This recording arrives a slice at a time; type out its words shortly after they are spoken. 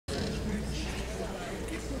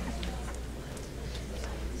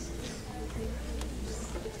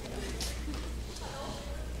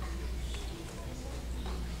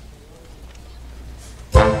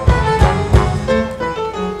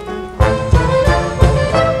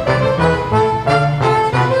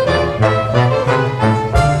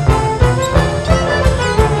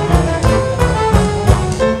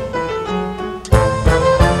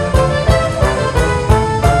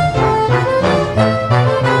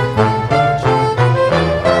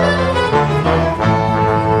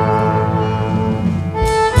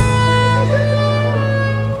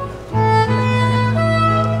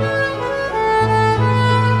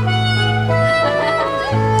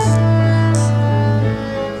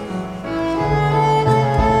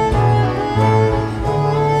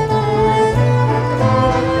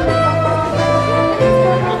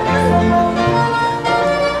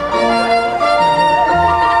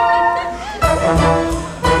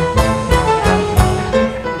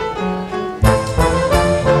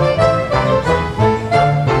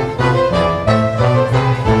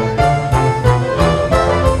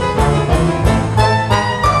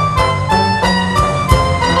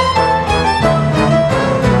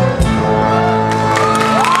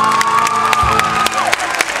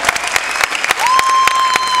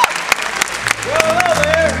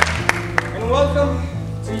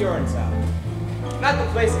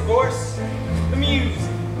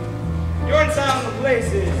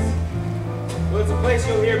place is? Well, it's a place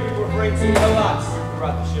you'll hear people referring to a lot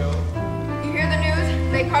throughout the show. You hear the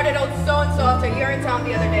news? They carted old so-and-so out to Urinetown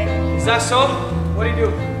the other day. Is that so? What do you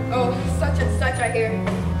do? Oh, such and such, I hear.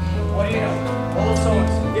 What do you know? Old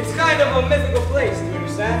so-and-so. It's kind of a mythical place, do you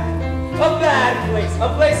understand? A bad place.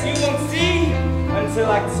 A place you won't see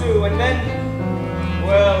until Act 2, and then,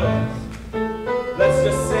 well, let's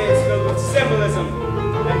just say it's filled with symbolism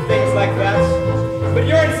and things like that. But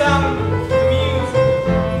Urinetown, the muse,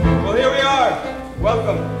 well, here we are.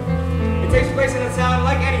 Welcome. It takes place in a town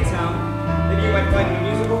like any town that you might find in a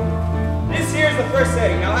musical. This here is the first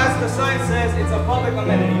setting. Now, as the sign says, it's a public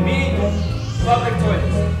amenity, meaning public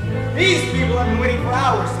toilets. These people have been waiting for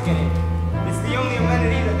hours to get in. It's the only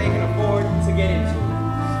amenity that they can afford to get into.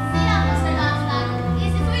 Mr. Lobster,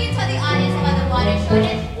 is this where you tell the audience about the water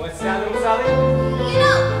shortage? What's that, little Sally? You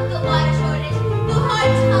know, the water shortage, the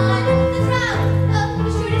hard time, the drought,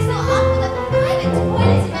 the shortage so awful that private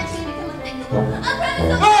toilets eventually become a thing.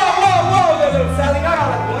 Whoa, there, little Sally, not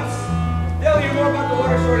all at once. They'll hear more about the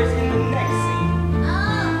water shortage in the next scene.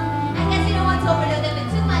 Oh, I guess you don't want to overload them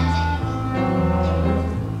with too much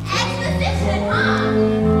exposition, huh?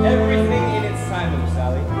 Everything in its time, little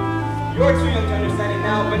Sally. You're too young to understand it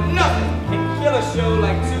now, but nothing can kill a show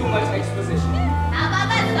like too much exposition. How about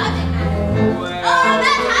that subject matter? Well... Or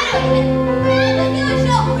that title even. Man, the new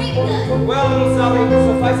show pretty good. Well, little Sally,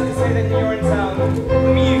 suffice it to say that you're in town,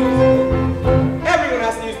 the muse. Everyone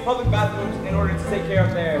has to use public bathrooms in order to take care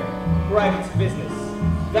of their private business.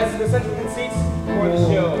 That's the central conceit for the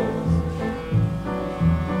show.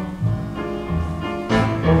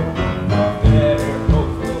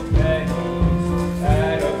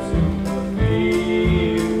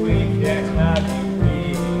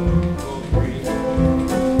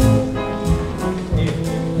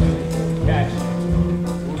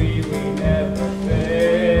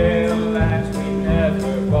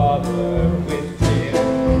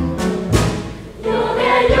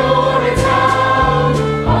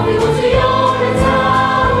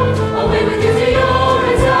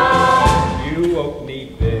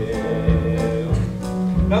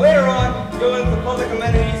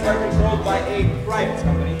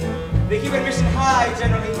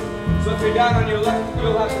 So if you're down on your luck,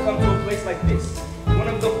 you'll have to come to a place like this. One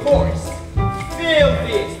of the poorest,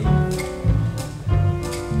 filthiest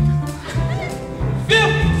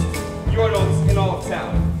urinals in all of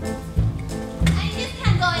town. I just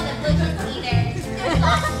can't go in the butcher's either. There's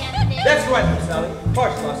lots against it. That's right, little Sally.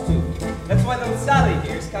 Harsh loss too. That's why little Sally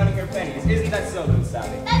here is counting her pennies. Isn't that so, little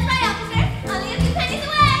Sally? That's right, officer. Only a few pennies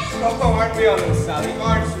away. Oh, aren't we all, little Sally?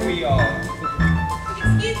 Aren't we all?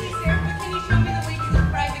 Excuse me, sir, but can you show me the way to the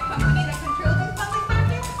private company that controls these public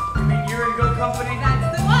bathrooms? You mean you're in good company?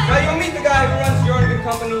 That's the one. Now you'll meet the guy who runs your own good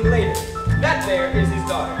company later. That there is his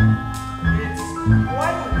daughter. It's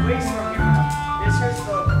quite a ways from here. It's just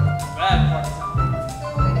the bad part of town.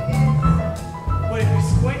 So it is. But if you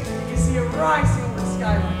squint, you can see a rising over the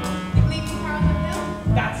skyline. The gleaming tower on the hill?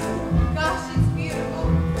 That's the one. Gosh, it's beautiful.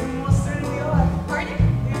 It most certainly alive. Pardon?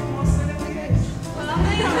 It most certainly is. Well, I'll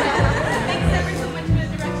tell you what. Thanks ever so much for the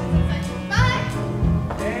directions and such. Bye.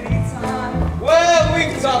 Anytime. Well,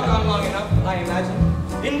 we've talked on long enough, I imagine.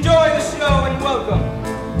 Enjoy the show and welcome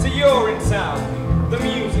to Urinetown, the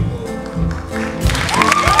musical.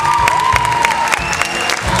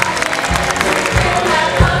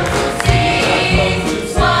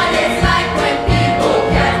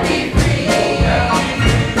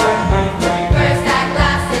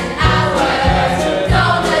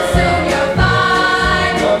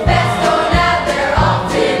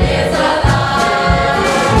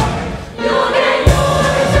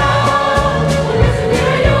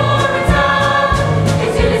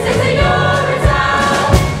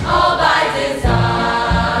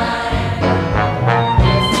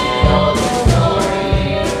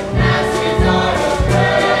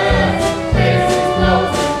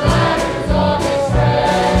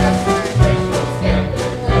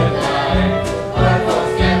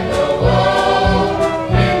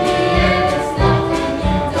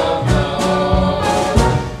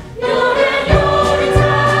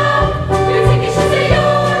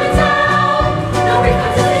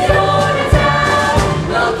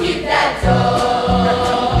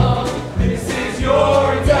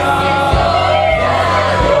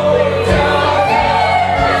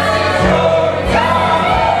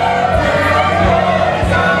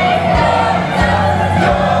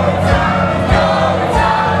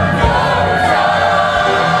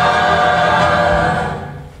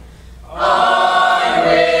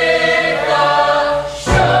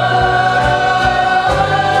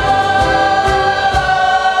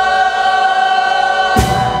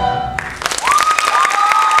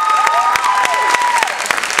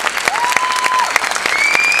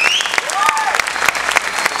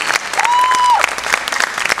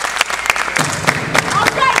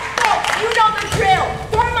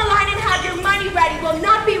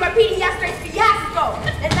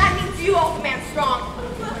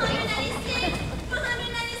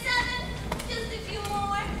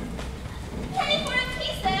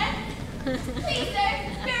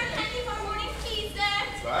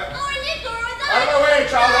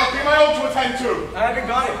 bill to attend to. I haven't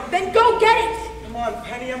got it. Then go get it. Come on,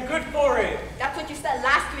 Penny, I'm good for it. That's what you said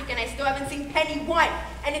last week, and I still haven't seen Penny once.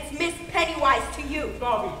 And it's Miss Pennywise to you.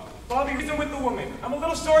 Bobby isn't with the woman. I'm a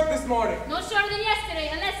little short this morning. No shorter than yesterday,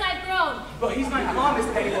 unless I've grown. But he's my mom, Miss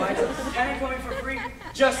Pennywise. Penny coming for free.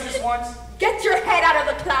 Just this once. Get your head out of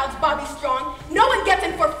the clouds, Bobby Strong. No one gets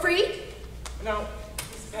in for free. Now,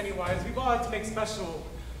 Miss Pennywise, we've all had to make special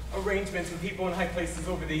arrangements with people in high places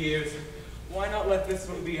over the years. Why not let this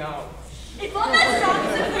one be out? If all that strong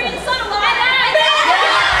is a free son of my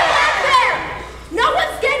There! No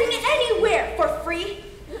one's getting anywhere for free.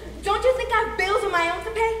 Don't you think I have bills of my own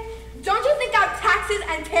to pay? Don't you think I have taxes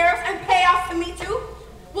and tariffs and payoffs to me too?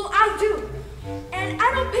 Well, I do. And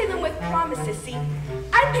I don't pay them with promises, see?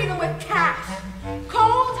 I pay them with cash.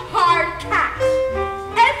 Cold, hard cash.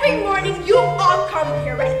 Every morning you all come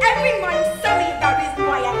here, right? Every morning somebody got a reason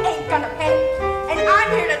why you ain't gonna pay. And I'm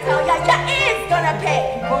here to tell ya, ya is gonna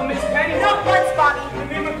pay. Well, Miss Penny. Not once, Bobby. In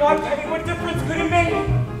the name of God, Penny, what difference could it make?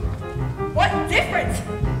 What difference?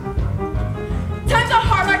 Times are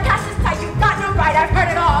hard, our cash is tight, you got no right, I've heard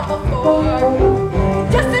it all before.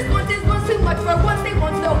 Justice once is once too much, for once they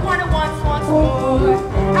want, still wanna once more.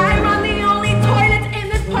 I run the only toilet in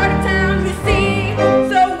this part of town, you see.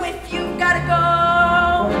 So if you've gotta go,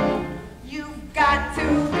 you've got to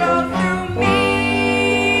go through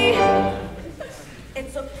me.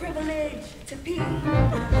 It's a privilege to pee.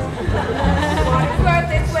 What is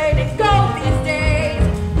worth its weight in gold these days.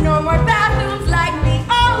 No more bathrooms like the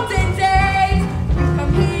olden days. You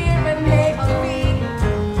come here and pay a fee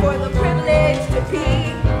for the privilege to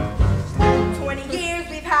pee. 20 years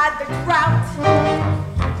we've had the drought,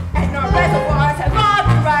 and our reservoirs have all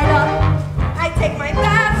dried up. I take my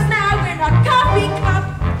baths now in a coffee cup.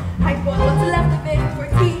 I boil what's left of it for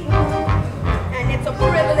tea, and it's a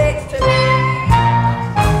privilege to be.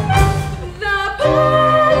 The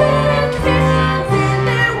politicians in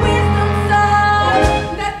their wisdom saw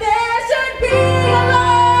that there should be a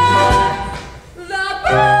law. The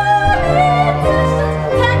politicians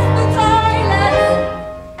taxed the toilets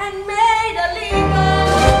and made illegal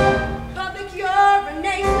public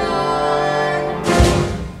urination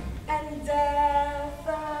and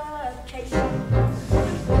defecation.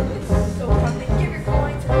 So come and give your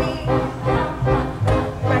coin to me.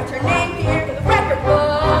 Write your name here to the record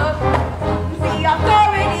book. The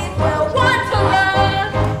authorities will want to look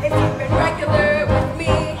if you've been regular with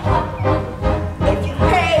me. If you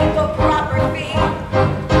pay the proper fee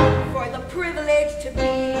for the privilege to be.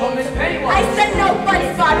 Oh, Miss Pennywise. I said nobody,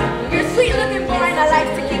 Bobby. You're a sweet looking boy and I like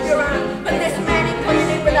to keep you around. But this man ain't putting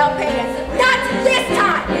in without paying. Not this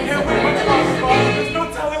time! Can't wait much longer, Bobby. There's no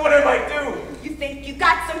telling what I might do. You think you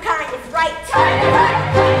got some kind of right?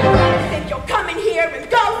 You think you'll come in here and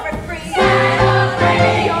go for free?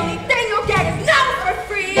 The only thing you'll get is no for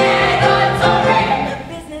free. The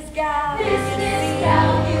business gal, you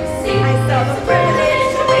see. I sell the privilege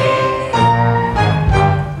to be.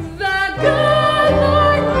 The good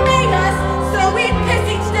Lord made us, so we piss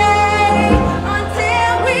each day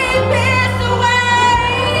until we piss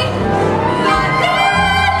away. The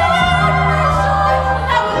good Lord makes sure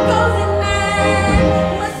how it goes in man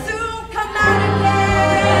must soon come out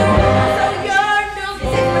again. So you're no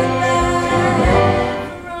different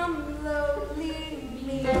from lowly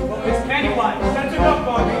me. Well, Miss Pennywise, that's enough,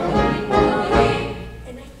 Bobby.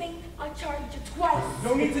 And I think I'll charge you twice.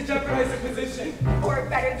 No need to jeopardize the position. Or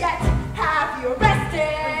better yet, have you arrested.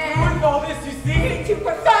 With all this, you see? To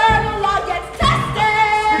prefer the law gets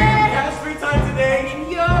tested. Cash 3 times a day. In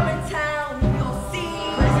Urinetown, you'll see.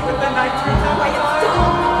 Crazy with the night 3 times Why a it's day. done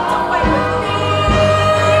to fight with me.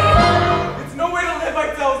 It's no way to live, I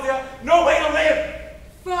tells ya. No way to live.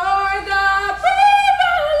 For the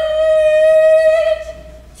privilege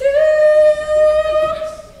to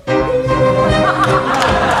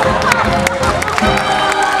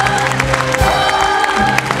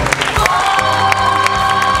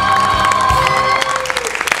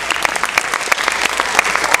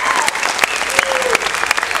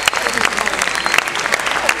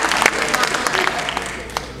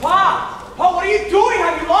Pa, what are you doing?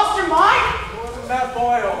 Have you lost your mind? More than that,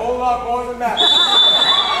 boy. A whole lot more than that.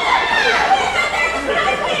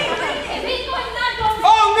 If he's going not going.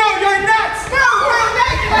 Oh no, you're nuts! No, we're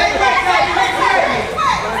nuts!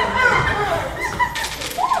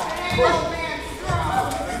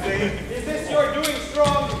 Hey, is this your doing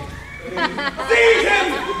strong? Seize him!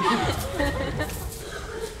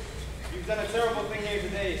 You've done a terrible thing here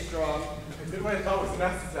today, Strong. I did what I thought was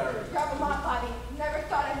necessary. grab him off, Bobby. Never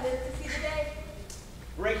thought I'd live to see the day.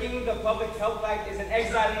 Breaking the Public Health Act is an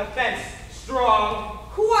exiling offense, Strong.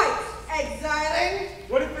 Quite exiling.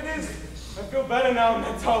 What if it is? I feel better now, and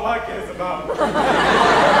that's all I cares about.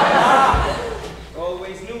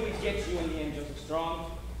 Always knew we'd get you in the end, Joseph Strong.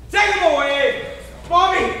 Take him away!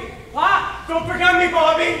 Bobby! Ah, don't forget me,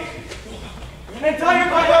 Bobby! And tell your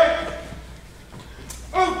mother!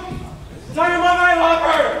 Oh, tell your mother I love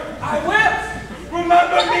her! I will!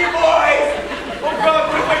 Remember me, boys! Oh God,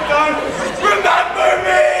 what have I done? Remember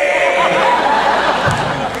me!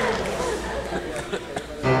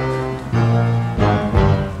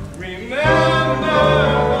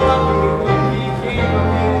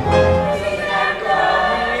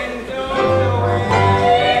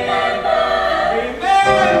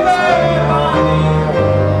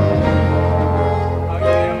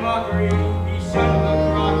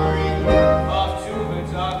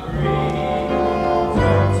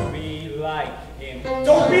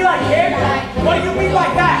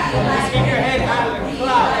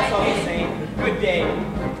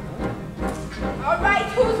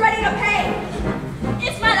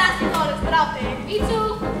 Me too.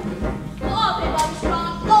 We'll all pay Bobby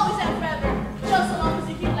Strong. We'll always have forever. Just so long as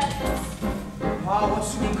you keep like this. What's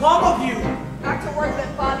to become of you? Back to work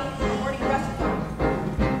then, Bobby. The morning rest is on.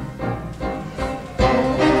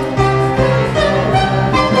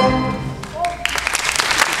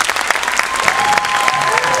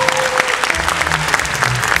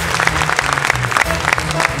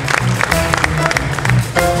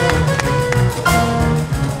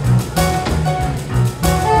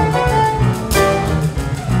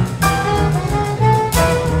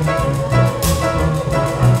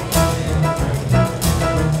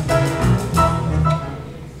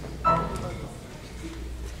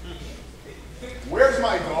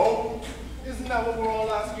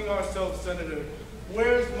 Senator,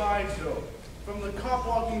 where's my Joe? From the cop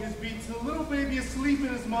walking his beat to the little baby asleep in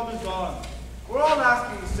his mother's arms. We're all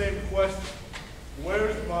asking the same question.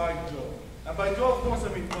 Where's my Joe? And by Joe, of course, I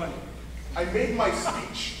mean money. I made my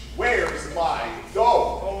speech. Where's my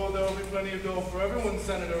dough? Oh, well, there will be plenty of dough for everyone,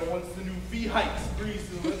 Senator, once the new fee hikes breeze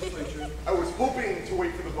through the legislature. I was hoping to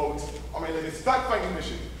wait for the vote on my latest fact-finding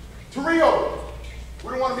mission. To Rio!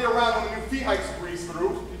 We don't want to be around when the new fee hikes breeze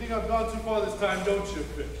through. You think I've gone too far this time, don't you,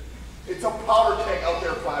 Fit? It's a powder keg out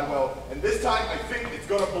there, Cladwell, and this time I think it's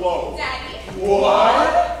gonna blow. Daddy?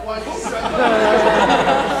 What? Why, Sorry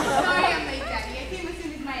I'm late, Daddy. I came as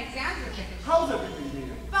soon as my exams were finished. how's everything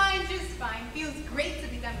here? Fine, just fine. Feels great to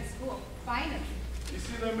be done with school. Finally. You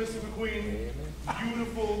see that, Mr. McQueen?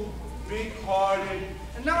 Beautiful, big-hearted,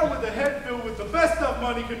 and now with a head filled with the best stuff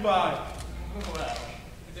money can buy. Well,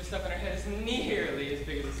 if the stuff in her head is nearly as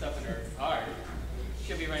big as the stuff in her heart,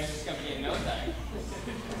 she'll be running this company in no time.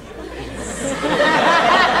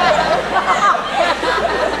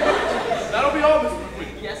 That'll be all, Mr.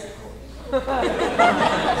 McQueen. Yes, of course.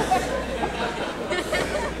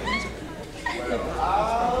 Well,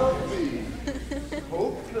 I'll be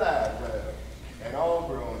Hope Cladwell, and all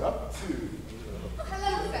grown up too.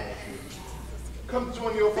 Hello, Senator. Come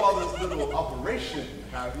join your father's little operation,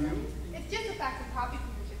 have you? It's just a fact of copy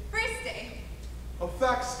position. First day. A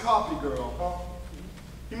fax copy girl, huh?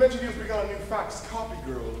 He mentioned he was begun a new fax copy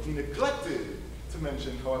girl. He neglected to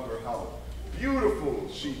mention, however, how beautiful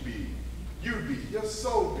she'd be. You'd be. You're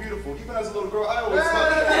so beautiful. Even as a little girl, I always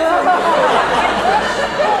thought.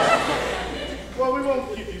 Well, we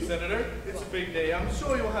won't keep you, Senator. It's a big day. I'm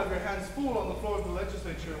sure you'll have your hands full on the floor of the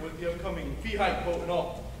legislature with the upcoming fee hike vote and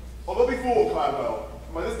all. Oh, they'll be full, Cladwell.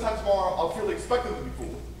 By this time tomorrow, I'll feel expected to be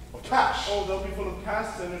full. Of cash. Oh, they'll be full of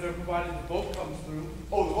cash, Senator, provided the vote comes through.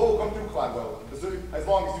 Oh, the vote will come through, Cladwell. As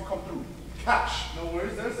long as you come through. Cash. No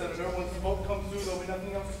worries there, Senator. Once the vote comes through, there'll be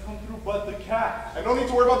nothing else to come through but the cash. And no need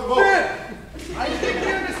to worry about the vote. Finn! I think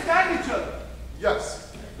we understand each other.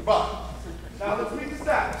 Yes. Goodbye. Now let's meet the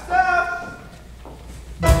staff. Staff!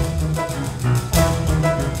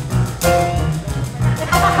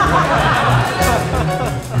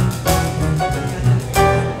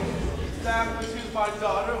 Staff, this is my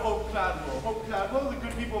daughter, Hope Cladwell. Hope Cladwell, the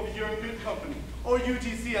good people of You're in Good Company, or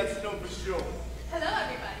UGC as it's known for short. Hello,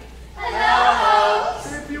 everybody. Hello.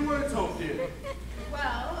 Say a few words, Hope, dear.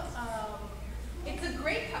 Well, it's a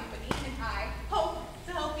great company, and I hope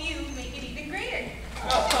to help you make it even greater.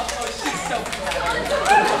 Oh, she's so proud.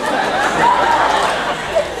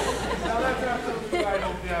 Now that's absolutely right,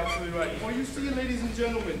 Hope, you're absolutely right. Well, you see, ladies and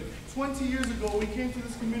gentlemen, 20 years ago, we came to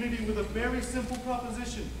this community with a very simple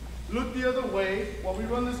proposition. Look the other way while we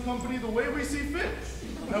run this company the way we see fit.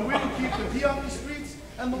 And we're to keep the pee off the streets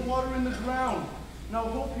and the water in the ground. Now,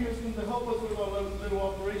 Hope here is going to help us with our little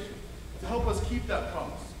operation, to help us keep that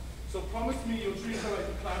promise. So promise me you'll treat her like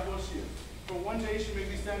the Cladwell she is. For one day she may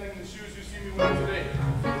be standing in the shoes you see me wearing today.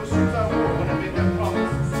 Those shoes I wore when I made that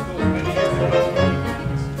promise those many years ago.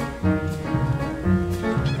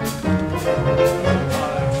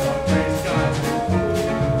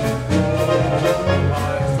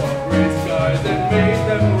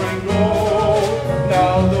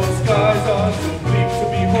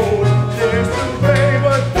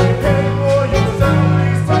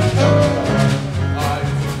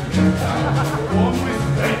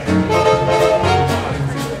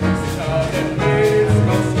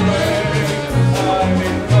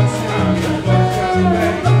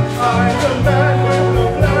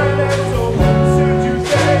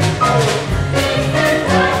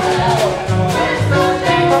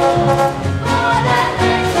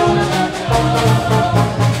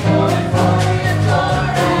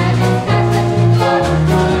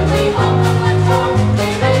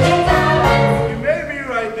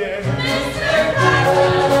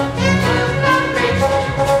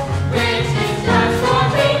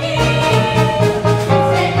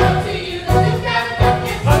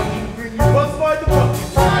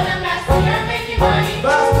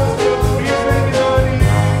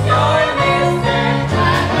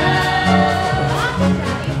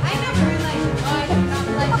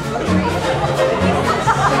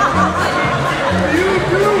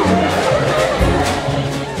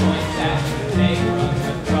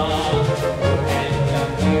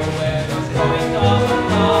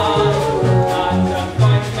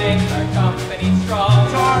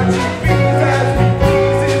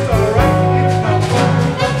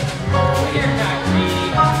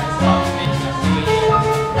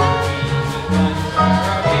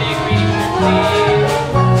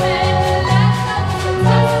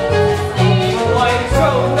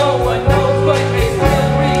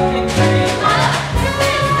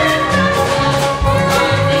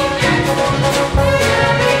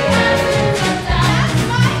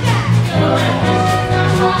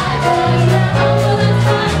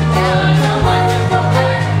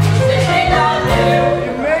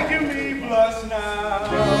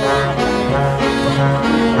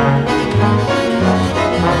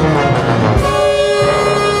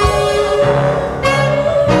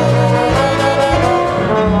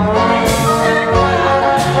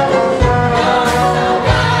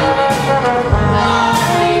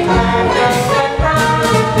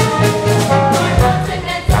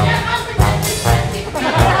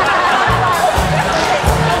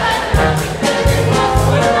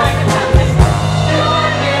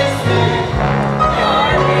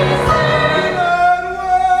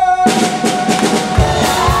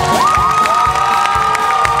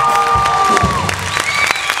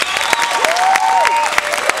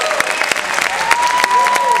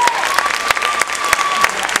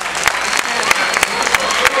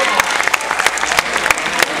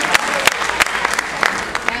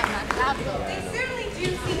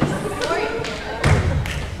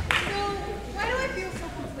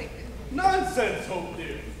 Nonsense, Hope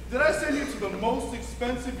dear. Did I send you to the most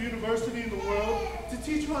expensive university in the world to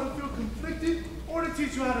teach you how to feel conflicted or to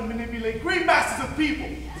teach you how to manipulate great masses of people?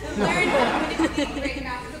 To learn how to manipulate great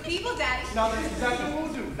masses of people, Daddy. Now that's exactly what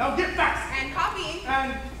we'll do. Now get facts! And copying.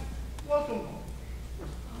 And welcome home.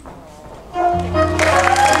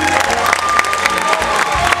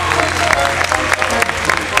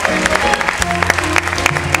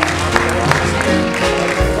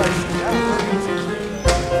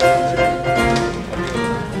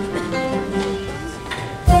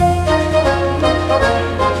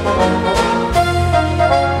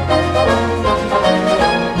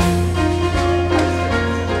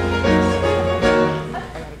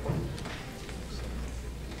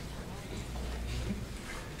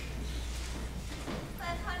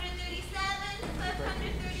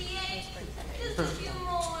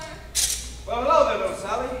 Well, hello there, little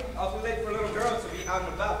Sally. Awfully late for a little girl to be out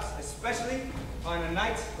and about, especially on a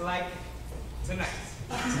night like tonight.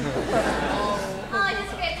 Oh,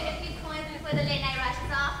 just scraped a few coins before the late night rush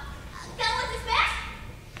is off. Got one to spare?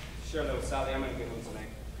 Sure, little Sally, I'm in a good mood tonight.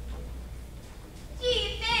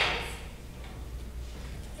 Gee, thanks.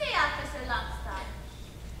 Say, Officer Longstock.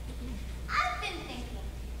 I've been thinking.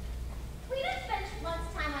 We don't spend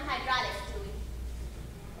much time on hydraulics, do we?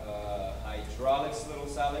 Hydraulics, little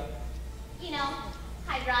Sally? You know,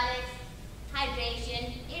 hydraulics,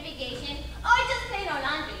 hydration, irrigation, or just plain old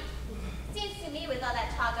laundry. Seems to me with all that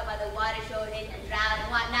talk about the water shortage and drought and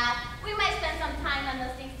whatnot, we might spend some time on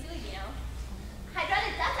those things too, you know.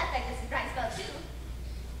 Hydraulics does affect us in dry spell too.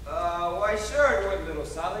 Why sure it would, little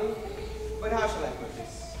Sally. But how shall I put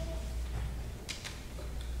this?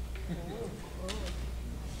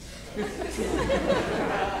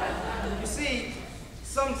 You see,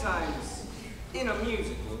 sometimes in a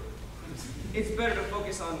musical, it's better to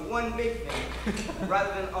focus on one big thing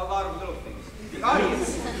rather than a lot of little things. The audience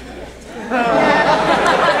is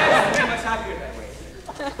much happier that way.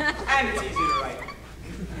 And it's easier to write.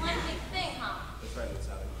 One big thing, huh? That's right, little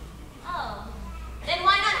Sally. Oh. Then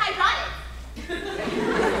why not hydraulics?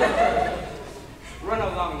 Run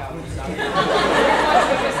along now, little Sally.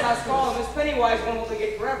 This last call, Miss Pennywise won't hold the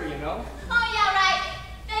gate forever, you know? Oh, yeah, right.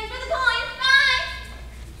 Thanks for the coin. Bye.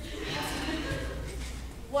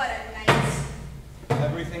 What a night.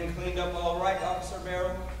 Everything cleaned up all right, Officer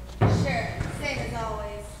Barrow? Sure, same as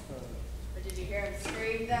always. But did you hear him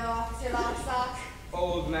scream, though, Officer Longstock?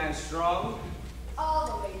 Old man Strong? All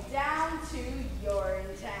the way down to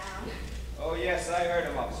Urinetown. Oh yes, I heard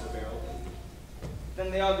him, Officer Barrow. Then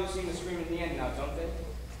they all do seem to scream in the end now, don't they?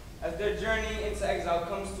 As their journey into exile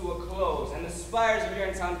comes to a close and the spires of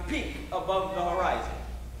Urinetown peak above the horizon.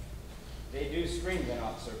 They do scream then,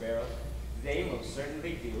 Officer Barrow. They most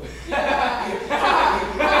certainly do. I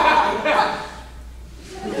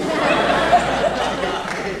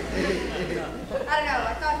don't know,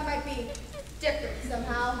 I thought he might be different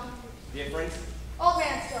somehow. Different? Old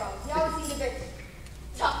man Strong, he always seemed a bit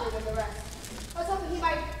tougher than the rest. I was hoping he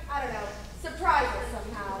might, I don't know, surprise us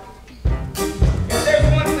somehow. If there's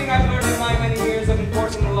one thing I've learned in my many years of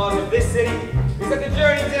enforcing the laws of this city, is that the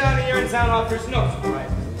journey down to Urinetown offers no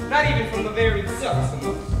surprises. Not even from the very surface of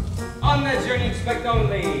most. On that journey, expect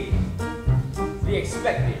only the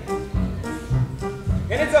expected.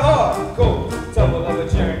 And it's a hard, cold tumble of a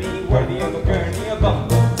journey worthy of a gurney, a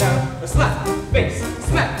bumble down, a slap, face,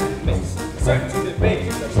 smack, miss. Certain the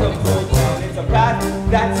babies are stumbled down. It's a path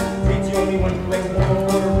that leads you only one place, and one more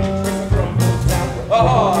to reach. It's a crumble down, a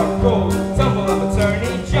hard, cold tumble of a journey,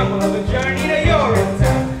 jumble of a journey to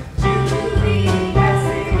Urinetown.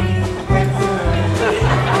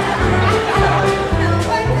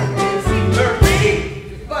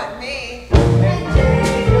 But me. I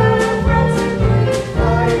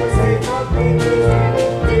say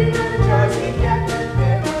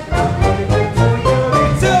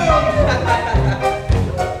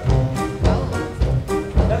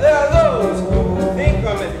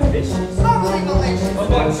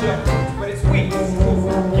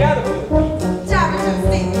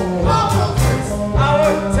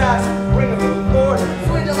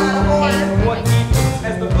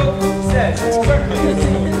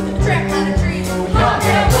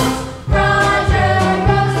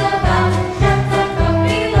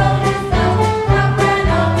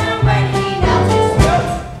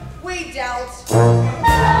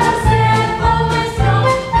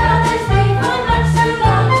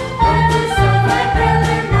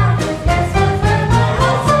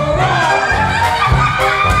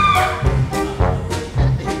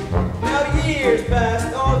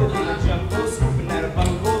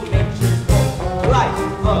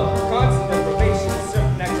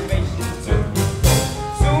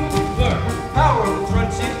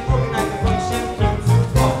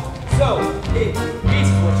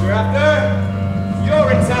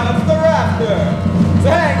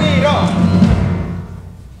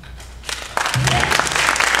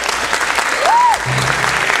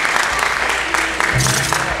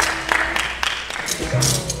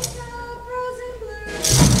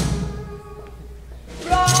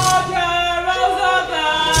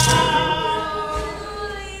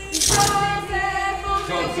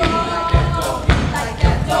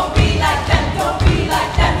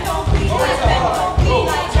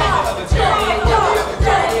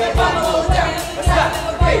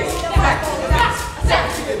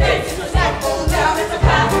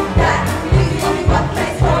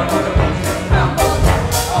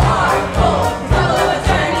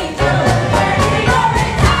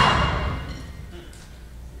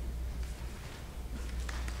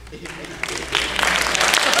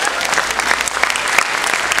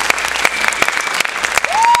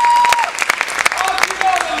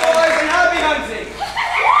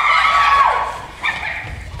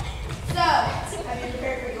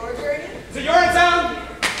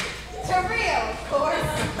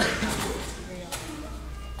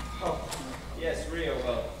Oh, yes, Rio.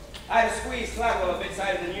 Well, I had to squeeze Cladwell a bit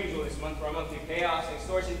tighter than usual this month for our monthly payoffs,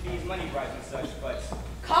 extortion fees, money bribes, and such, but...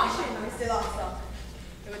 Caution, Mr. Lawson.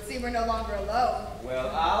 It would seem we're no longer alone.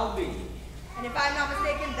 Well, I'll be. And if I'm not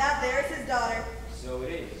mistaken, that there is his daughter. So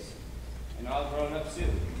it is. And all grown up, too.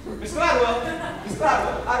 Miss Cladwell! Miss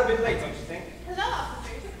Cladwell, out a bit late, don't you think? Hello,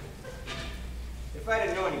 officers. If I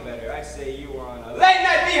didn't know any better, I'd say you were on a late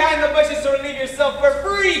night behind the bushes to relieve yourself for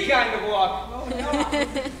free kind of walk. Oh, no,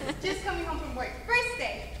 officers. Just coming home from work. First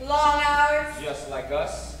day. Long hours. Just like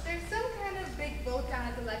us. There's some kind of big vote down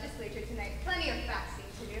at the legislature tonight. Plenty of faxing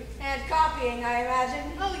to do. And copying, I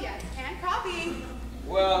imagine. Oh, yes, and copying.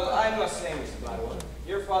 Well, I must say, Miss Gladwell,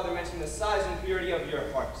 your father mentioned the size and purity of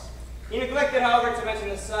your hearts. He neglected, however, to mention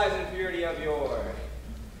the size and purity of your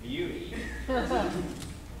beauty. Does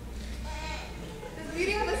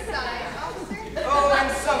beauty have a size, officer? Oh, in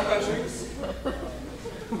some countries.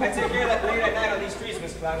 I take care that late at night on these streets,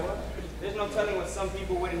 Miss Gladwell. There's no telling what some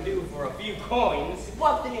people wouldn't do for a few coins.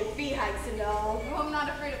 What the new fee hikes and all. Oh, I'm not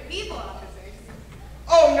afraid of people, officers.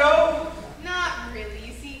 Oh, no! Not really.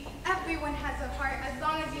 You see, everyone has a heart as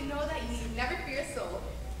long as you know that you need never fear a soul.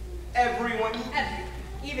 Everyone? Everyone.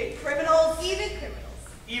 Even criminals. Even criminals.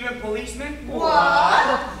 Even policemen?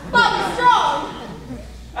 What? Bobby Strong!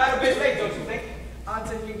 Out a bit late, don't you think? I'm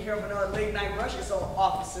taking care of another late night rush, so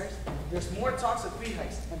officers, there's more talks of fee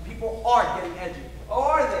hikes, and people are getting edgy. Oh,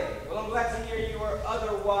 are they? Well, I'm glad to hear you were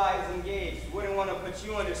otherwise engaged. Wouldn't want to put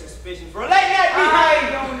you under suspicion for a late night I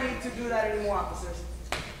behind! don't need to do that anymore, officers.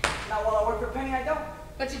 Now, while I work for a penny, I don't.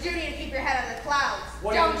 But you do need to keep your head out of the clouds.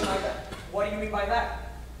 What do you Don't mean by that? What do you mean by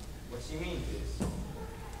that? What she means is,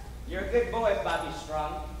 you're a good boy, Bobby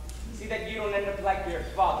Strong. See that you don't end up like your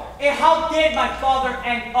father. And how did my father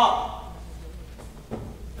end up?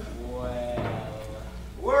 Well,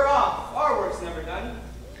 we're off. Our work's never done.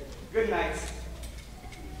 Good night.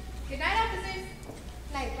 Good night, officers.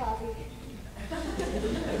 Night, Bobby.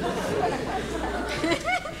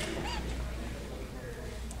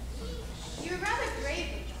 You were rather grave.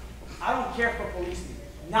 I don't care for policemen.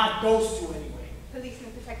 Not those two anyway.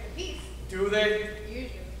 Policemen protect the peace. Do they?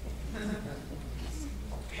 Usually.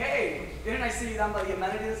 Hey, didn't I see you down by the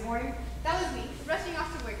amenity this morning? That was me, rushing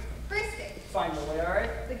off to work. First day. Find the way, all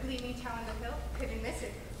right? The gleaming town on the hill. Couldn't miss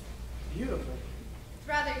it. Beautiful. It's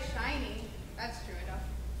rather shiny. That's true enough.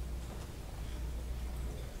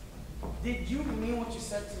 Did you mean what you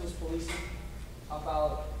said to those policemen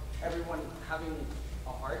about everyone having a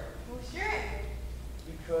heart? Well, sure I did.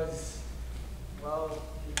 Because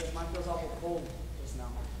mine feels awful cold just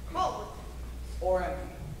now. Cold. Or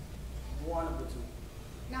empty. One of the two.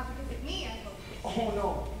 Not because of me, I hope. Oh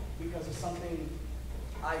no, because of something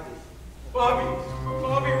I did.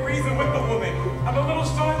 Bobby, reason with the woman. I'm a little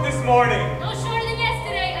short this morning. No shorter than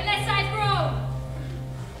yesterday, unless I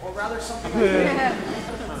grow. Or rather something I did.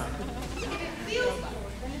 If it feels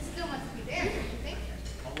cold, then it still must be there, don't you think?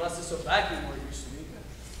 Unless it's a vacuum where it used to be.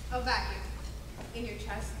 A vacuum. In your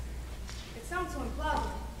chest. It sounds so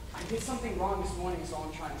implausible. I did something wrong this morning, so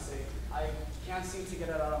I'm trying to say. I can't seem to get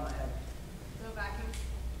it out of my head. No vacuum.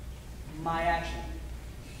 My action.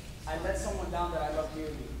 I let someone down that I love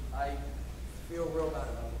dearly. I feel real bad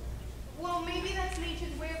about it. Well, maybe that's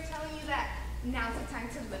nature's way of telling you that now's the time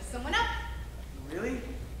to lift someone up. Really?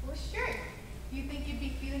 Well, sure. You think you'd be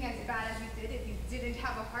feeling as bad as you did if you didn't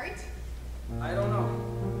have a heart? I don't know.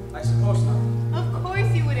 I suppose not. Of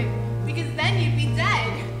course you wouldn't, because then you'd be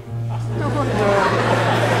dead.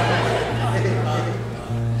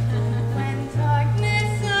 When darkness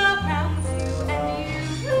surrounds you and you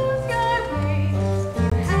lose your way,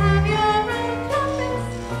 you have your own compass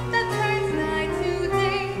that turns night to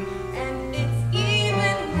day, and it's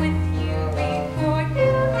even with you before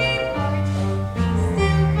you depart. Be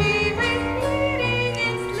still, keep repeating,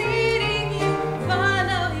 it's leading you.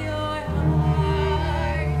 Follow your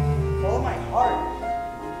heart. Follow my heart.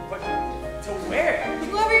 But to where?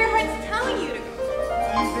 Whoever your heart's telling you to go.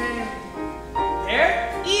 Even there?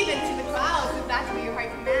 Even to the clouds, if that's where your heart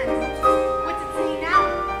commands. What's it saying now?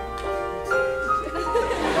 I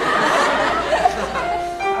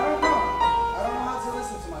don't know. I don't know how to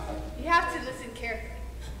listen to my heart. You have to listen carefully.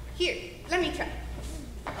 Here, let me try.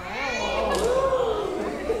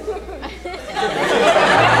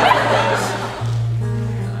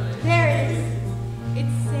 There it is.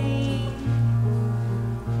 It's saying,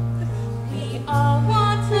 we all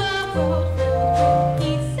want a world filled with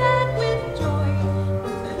peace and with joy,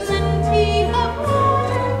 with plenty of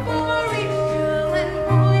water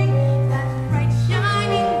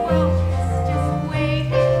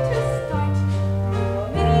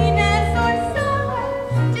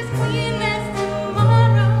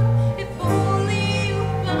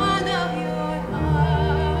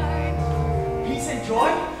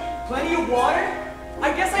you water?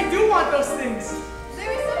 I guess I do want those things.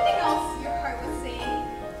 There was something else your heart was saying.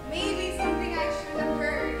 Maybe something I shouldn't have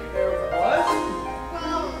heard. There was?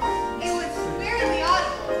 Well, it was barely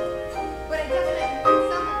audible, but I definitely heard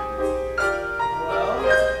something. Well,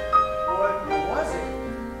 what was it?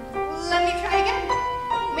 Let me try again.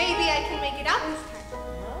 Maybe I can make it out this time.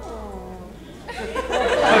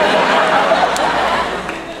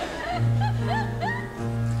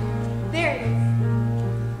 There it is.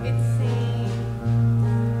 It's saying,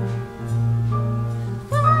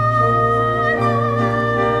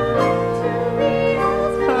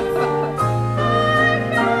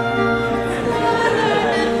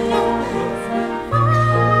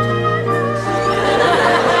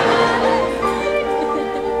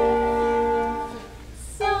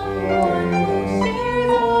 someone who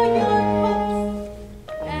shares all your hopes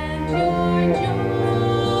and your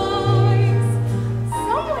joys.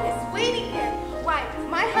 Someone is waiting here. Why,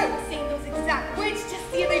 my heart was saying those exact words just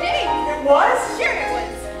the other day. It was? Sure it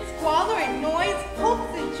was. Squalor and noise,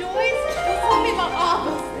 hopes and joys. They told me about all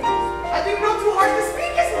those things. I didn't know too hard to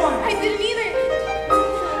speak as one. I didn't either.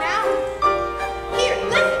 So now, here,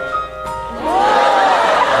 listen.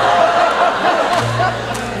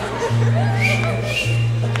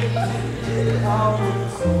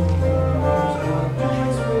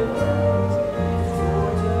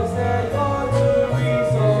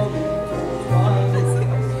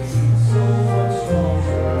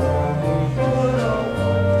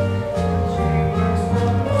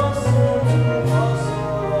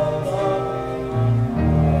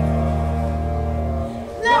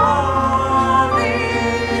 Love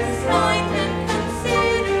is kind and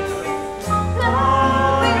considerate.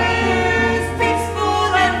 Love is peaceful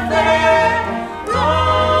and fair.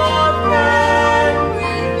 Love can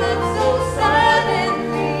bring love so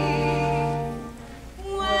suddenly.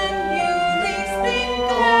 When you least think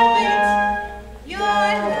of it, your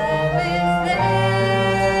love is there.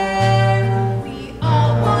 We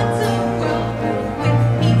all want a world filled with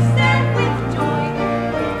peace and with joy,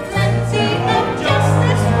 with plenty of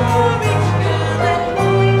justice for each girl and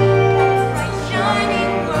boy. That bright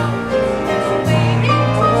shining world is just waiting to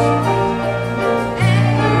strike,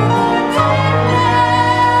 and we're all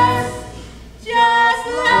endless, just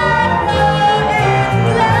like love and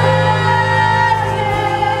gladness.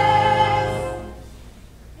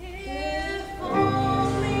 If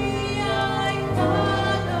only I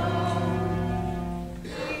followed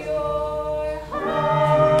your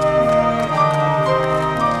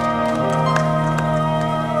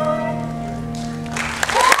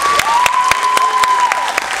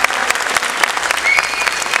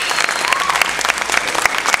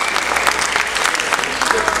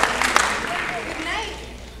Good night.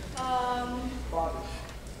 Bobby.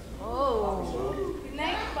 Good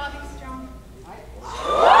night, Bobby Strong. I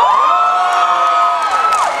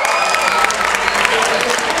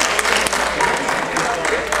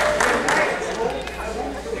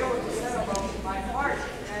won't forget what you said about my heart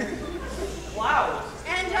and clouds.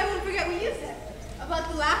 And I won't forget what you said about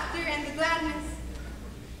the laughter and the gladness.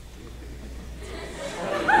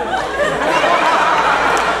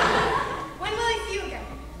 When will I see you again?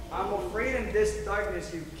 I'm afraid in this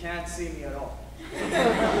darkness you can't see me at all.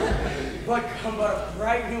 But come a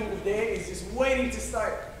bright new day is just waiting to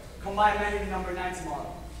start. Come by amenity number 9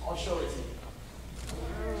 tomorrow. I'll show it to you.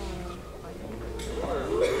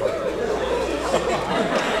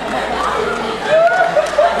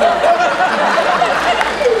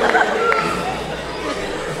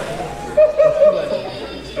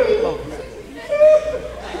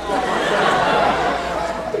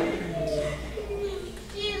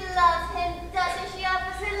 She loves him, doesn't she,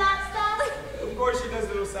 Officer Lockstock? Of course she does,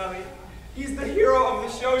 little Sally. He's the hero of the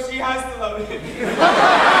show. She has to love him.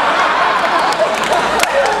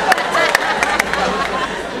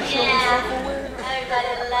 Yeah,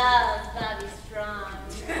 everybody loves Bobby Strong.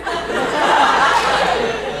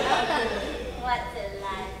 What's it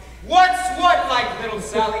like? What's what like, little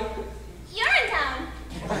Sally? Urinetown.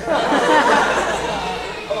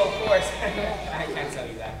 Oh, of course. I can't tell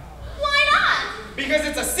you that. Why not? Because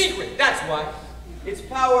it's a secret, that's why. Its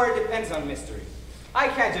power depends on mystery. I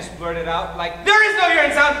can't just blurt it out like, there is no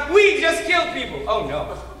Urinetown, we just killed people. Oh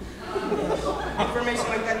no. Information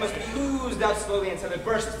like that must be oozed out slowly until it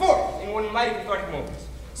bursts forth in one mighty cathartic moment.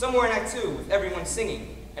 Somewhere in Act 2, with everyone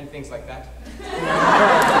singing and things like that. Oh,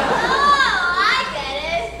 I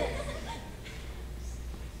get it.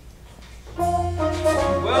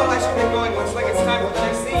 Well, I should get going. Looks like it's time for the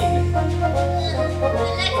next scene. The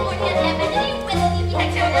next morning at Amenity with the sleepy head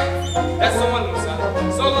turn That's the one, Lisa.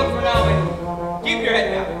 So long for now, and keep your head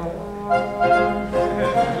down.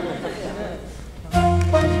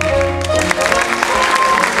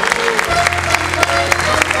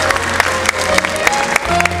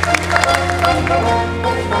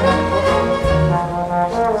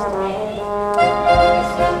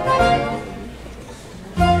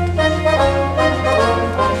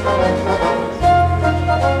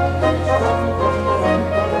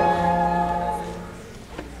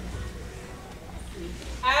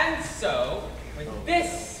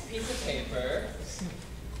 sir,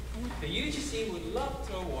 the UGC would love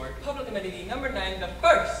to award Public Amenity number 9 the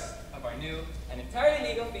first of our new and entirely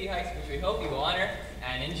legal fee hikes, which we hope you will honor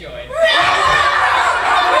and enjoy.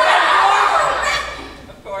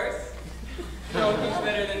 Of course, no who's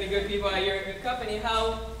better than the good people at your good company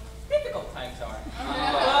how difficult times are.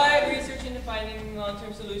 But research into finding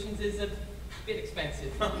long-term solutions is a bit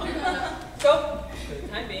expensive. So, for the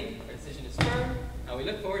time being, our decision is firm, and we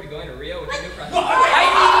look forward to going to Rio with a new project.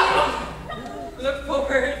 We look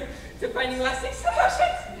forward to finding lasting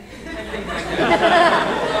solutions and things like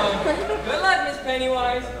that. Good luck, Miss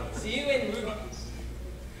Pennywise. See you in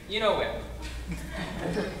you know where.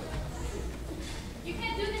 You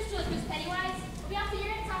can't do this to us, Miss Pennywise. We'll be off to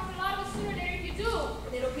Urinetown for a lot of us sooner or later if you do.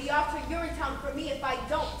 And it'll be off to Urinetown for me if I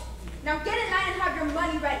don't. Now get in line and have your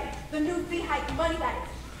money ready. The new fee hike money, that is.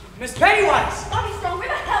 Miss Pennywise! Bobby Strong, where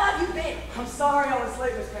the hell have you been? I'm sorry I was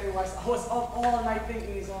late, Miss Pennywise. I was up all night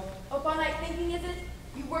thinking is all. Up all night thinking, is it?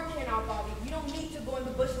 You work here now, Bobby. You don't need to go in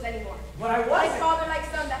the bushes anymore. But I Like wasn't. father, like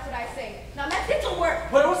son, that's what I say. Now let's get to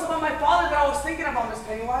work. But it was about my father that I was thinking about, Miss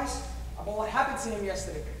Pennywise. About what happened to him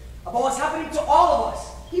yesterday. About what's happening to all of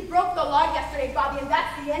us. He broke the law yesterday, Bobby, and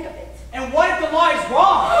that's the end of it. And what if the law is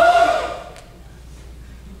wrong?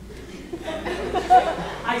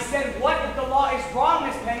 I said, what if the law is wrong,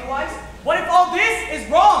 Miss Pennywise? What if all this is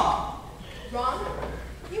wrong? Wrong?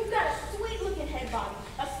 You've got a sweet-looking head, Bobby.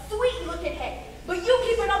 A sweet-looking head. But you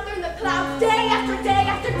keep it up there in the clouds day after day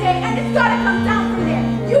after day, and it's gotta come down from there.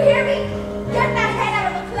 You hear me? Get that head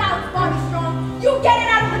out of the clouds, Bobby Strong. You get it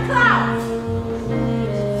out of the clouds.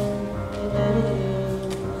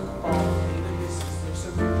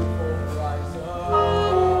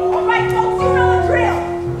 All right, folks, you know the drill.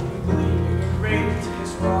 Same as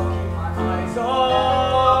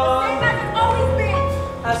it's always been.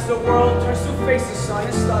 As the world turns to face the sun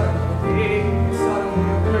and suddenly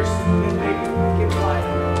a person can make it light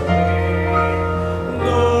away.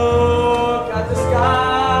 Look at the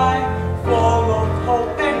sky, full of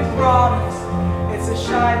hope and promise. It's a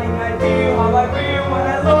shining idea how I feel when I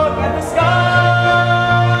look at the sky.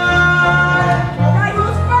 All right,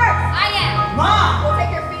 who's first? I am. Mom! We'll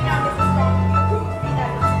take your feet out, Mrs. Strong. You prove to be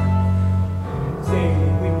that. Daily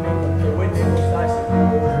we make them pay when they was nice and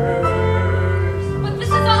orders. But this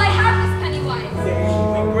is all I have, Miss Pennywise. Daily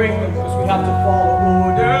we break them because we have to follow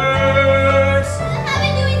orders.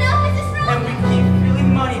 Haven't you enough, Mrs. Strong? And we keep feeling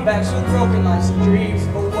money back so broken lives and dreams.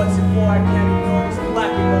 But what's it for? I can't ignore this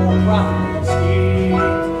black and gold profit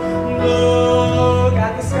schemes. Look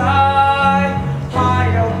at the sky, high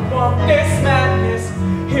above this madness.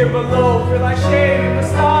 Here below, feel like shaving the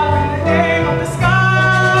star in the name of the sky.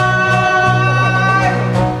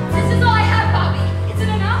 This is all I have, Bobby. Is it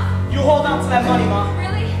enough? You hold on to that money, Mom.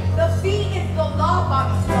 Really? The fee is the law,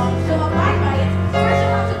 Bobby Strong. She'll abide by it. First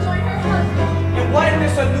she'll have to join her husband. And what if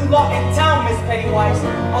there's a new law in town, Miss Pennywise?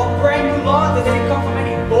 A brand new law that didn't come from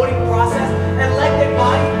any voting process, elected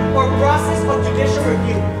body, or process of judicial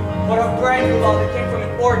review, but a brand new law that came from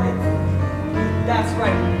an organ. That's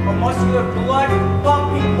right, a muscular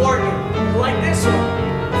blood-pumping organ, like this one,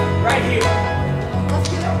 right here.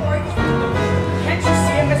 Muscular organ. Can't you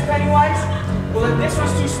see it, Miss Pennywise? Well, if this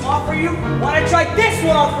one's too small for you, why not try this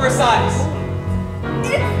one on for a size?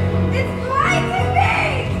 It's blinding me!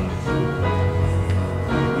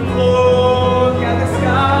 Look at the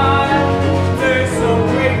sky. There's a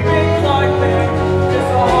great big cloud there.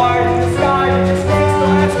 There's a heart in the sky that just makes no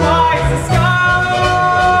that's why it's the sky.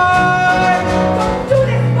 Don't do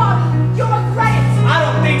this, Bobby. You'll regret it. I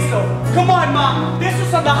don't think so. Come on, Mom. This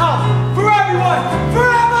was on the house. For everyone.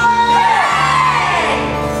 Forever!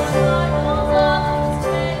 Light goes up, it's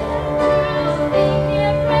straight and true. Being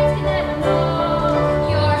near friends can never know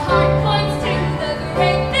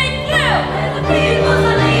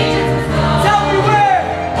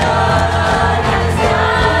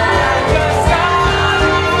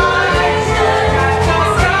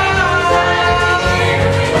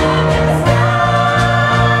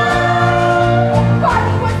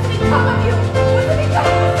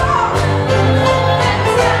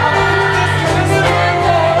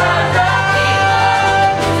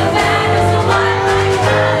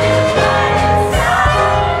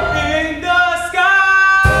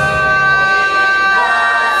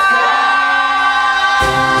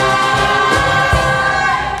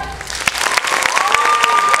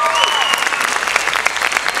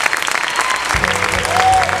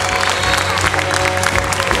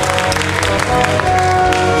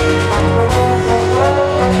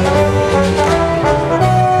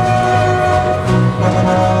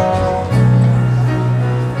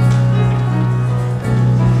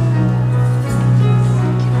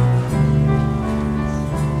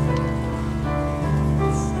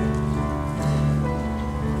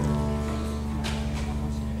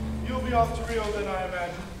be off to Rio then, I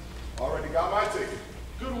imagine. Already got my ticket.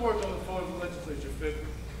 Good work on the floor of the legislature, Fifth.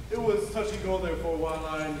 It was touch and go there for a while,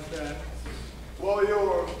 I understand. Well,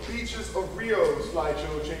 your Beaches of Rio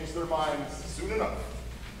slideshow changed their minds soon enough.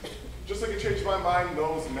 Just like it changed my mind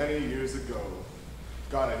those many years ago.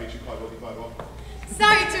 God, I hate you, Cladwell.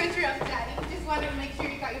 Sorry to interrupt, Daddy. Just wanted to make sure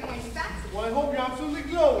you got your morning facts. Well, I hope you're absolutely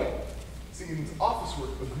glowing. Seems office work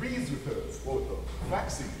agrees with her, well, with the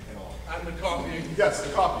vaccine and all. And the copying. Yes,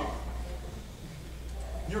 the copying.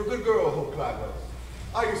 You're a good girl, Hope Cladwell.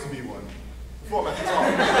 I used to be one. Before I met the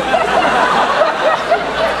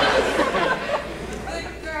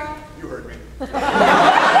Good girl. You heard me.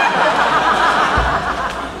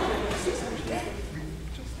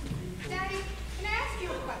 Daddy, can I ask you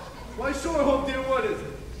a question? Why, sure, Hope, dear, what is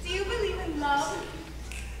it? Do you believe in love?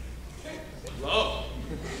 Love.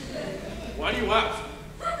 Why do you ask?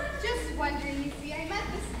 Just wondering, you see, I met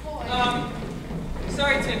this boy.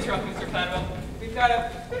 Sorry to interrupt, Mr. Cladwell. We've got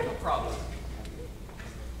a bit of a problem.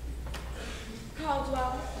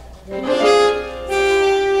 Caldwell.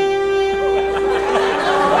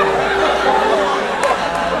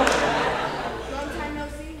 Long time no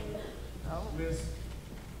see. Miss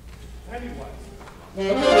Pennywise.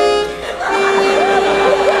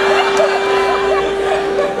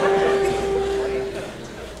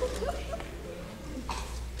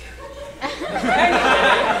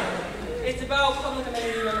 It's about public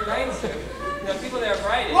amenity number 9, sir. The people there are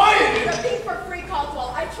writing. The thief for free,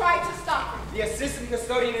 Caldwell. I tried to stop him. The assistant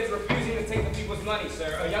custodian is refusing to take the people's money,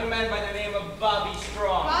 sir. A young man by the name of Bobby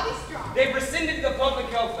Strong. Bobby Strong. They've rescinded the Public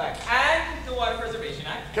Health Act and the Water Preservation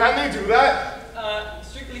Act. Can they do that?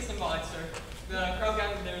 Strictly symbolic, sir. The Carl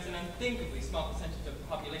Island there is an unthinkably small percentage of the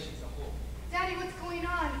population as a whole. Daddy, what's going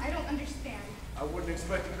on? I don't understand. I wouldn't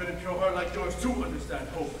expect a bit of pure heart like yours to understand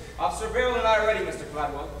Hope. Officer Birrell and I are ready, Mr.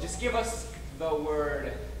 Cladwell. Just give us the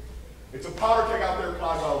word. It's a powder keg out there,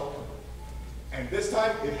 Cladwell. And this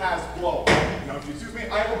time, it has blow. Now, if you excuse me,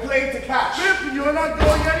 I have a plane to catch. Pip, you're not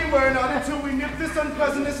going anywhere, not until we nip this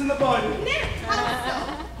unpleasantness in the bud. Nip, how so?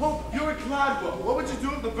 Hope, you're a Cladwell. What would you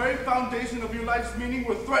do if the very foundation of your life's meaning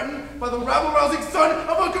were threatened by the rabble-rousing son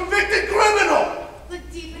of a convicted criminal? Look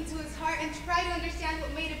deep into his heart and try to understand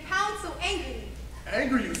what made it pound so angry.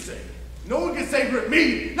 Angry, you say? No one gets angry at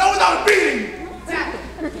me, not without a beating! Daddy,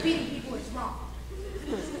 beating people is wrong.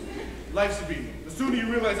 Life's a beating. The sooner you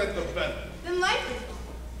realize that, the better. Then life is wrong.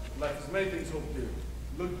 Life is many things, Hope, dear.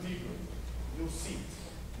 Look deeper. You'll see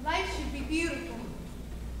it. Life should be beautiful.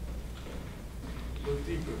 Look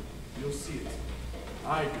deeper. You'll see it.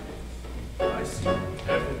 I do. I see it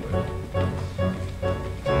everywhere.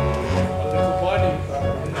 A little bunny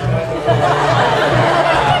in the meadow.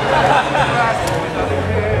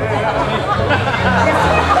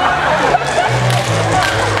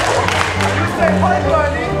 You say hi,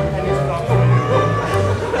 bunny, and he stops for you.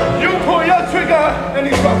 You pull your trigger, and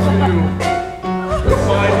he stops for you.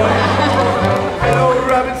 Goodbye, bunny. Hello,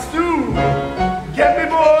 rabbit stew. Get me,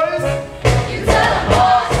 boys. You tell them,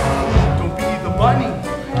 boss. Don't be the bunny.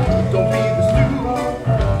 Don't be the stew.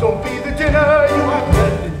 Don't be the dinner. You have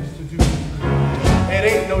better things to do. It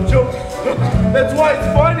ain't no joke. That's why it's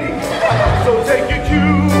funny. So take your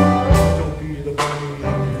cue. Don't be the bunny.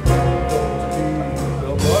 Don't be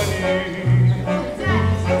the bunny. Daddy,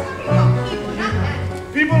 you're talking about people, not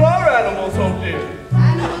animals. People are animals, Hope dear.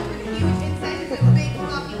 Animals with huge incisors and big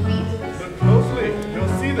floppy feet. Look closely.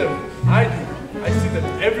 You'll see them. I do. I see them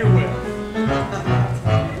everywhere.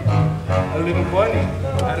 A little bunny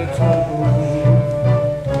at a toll.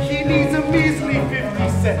 He needs a measly 50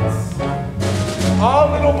 cents. Our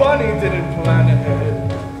little bunny didn't plan ahead.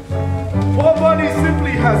 Poor bunny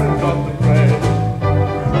simply hasn't got the bread.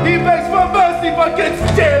 He begs for mercy but gets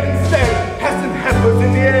jailed instead. Passing heifers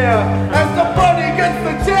in the air as the bunny gets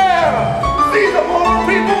the chair. See the moral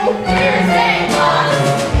people? Here's saying, boss.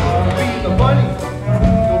 Don't be the bunny.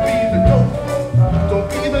 Don't be the goat. Don't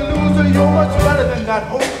be the loser. You're much better than that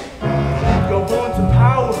hope. You're born to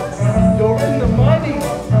power. You're in the money.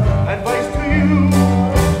 Advice to you.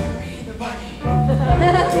 Be the bunny. Don't be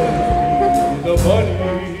the bunny.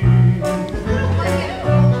 I don't want to get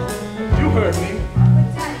involved. You heard me. But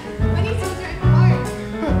Daddy, bunnies don't drive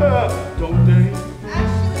hard. Don't they?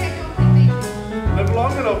 Actually, I don't think they do. Live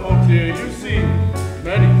long enough, oh dear. You see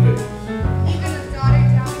many things. Even a daughter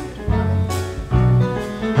down in the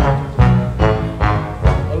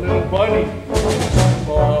A little bunny.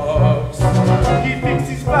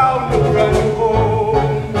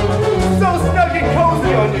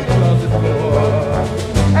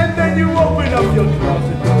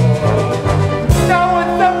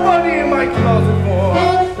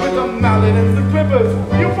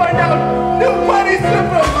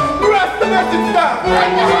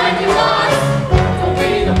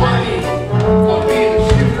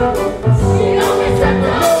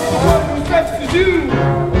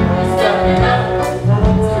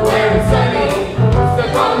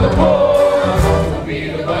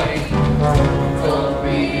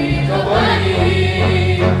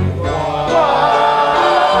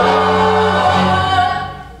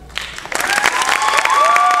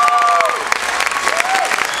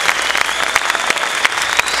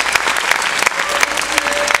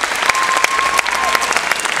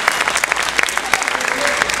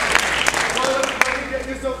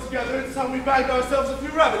 a few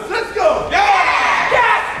rabbits. Let's go! Yeah!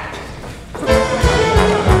 Yes!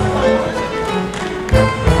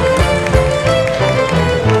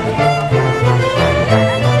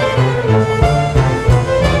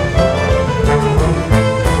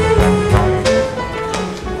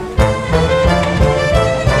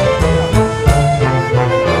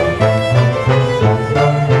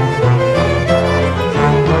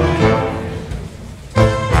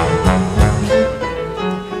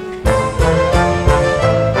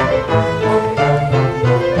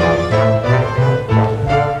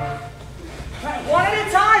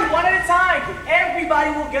 One at a time.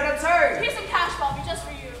 Everybody will get a turn. Here's some cash, Bobby, just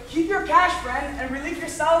for you. Keep your cash, friend, and relieve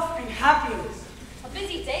yourself in happiness. A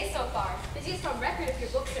busy day so far. Busiest on record if your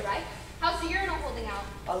books are right. How's the urinal holding out?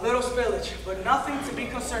 A little spillage, but nothing to be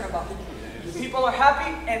concerned about. The people are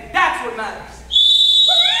happy, and that's what matters.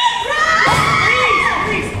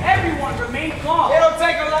 Please, everyone remain calm. It'll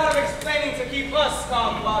take a lot of explaining to keep us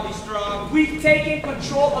calm, Bobby Strong. We've taken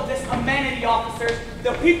control of this amenity, officers.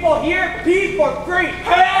 The people here pee for free.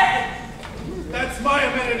 That's my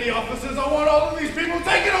amenity, officers. I want all of these people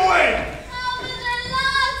taken away! Officer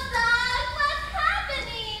Longstock, what's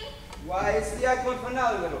happening? Why, it's the Act 1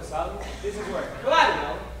 finale, little Sally. This is where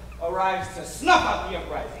Gladio arrives to snuff out the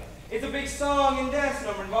uprising. It's a big song and dance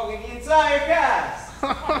number involving the entire cast.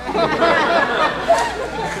 Not about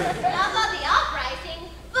the uprising,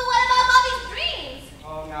 but what about Bobby's dreams?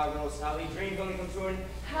 Oh, now, little Sally, dreams only come true in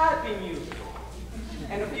happy music.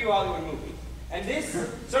 And a few Hollywood movies. And this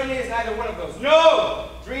certainly is neither one of those. No!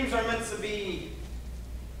 Dreams are meant to be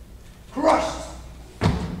crushed.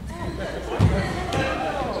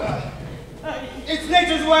 It's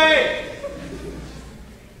nature's way.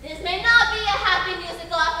 This may not be a happy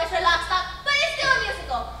musical, Officer Lockstock, but it's still a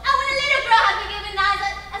musical. And when a little girl has been given knives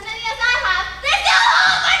as many as I have, there's still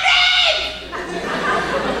hope for dreams!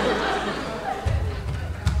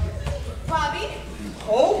 Bobby?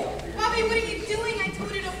 Oh? Bobby, what are you doing? I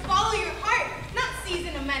told you to follow your heart, not seize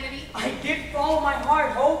an amenity. I did follow my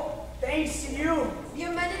heart, Hope. Thanks to you. The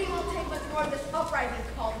amenity won't take much more of this uprising,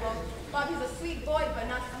 Caldwell. Bobby's a sweet boy, but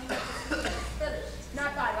not sweet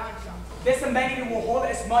not by Armstrong. This amenity will hold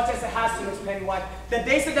as much as it has to, Miss Pennywise. The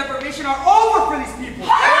days of deprivation are over for these people.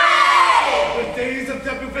 The days of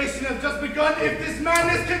deprivation have just begun if this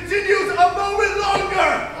madness continues a moment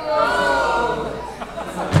longer!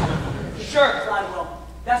 Sure, Gladwell.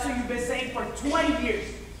 That's what you've been saying for 20 years.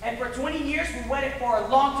 And for 20 years, we waited for a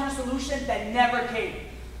long-term solution that never came.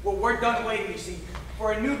 Well, we're done waiting, you see.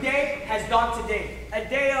 For a new day has dawned today. A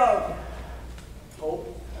day of hope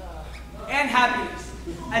and happiness.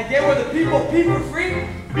 A day where the people are free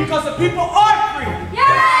because the people are free.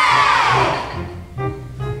 Yeah!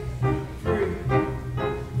 Free.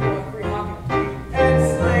 Free, how can we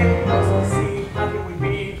enslave us to see? How can we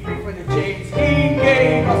be free from the chains he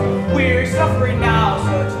gave us? We're suffering now,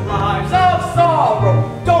 such lives of sorrow.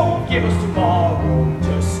 Don't give us tomorrow,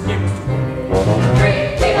 just give us today.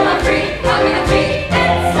 Free, people are free. How can we be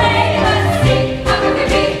enslaved us to see? How can we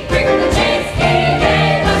be free from the chains he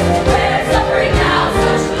gave us? We're suffering now,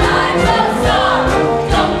 such lives of sorrow.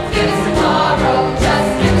 Don't give us tomorrow,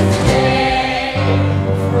 just give us today.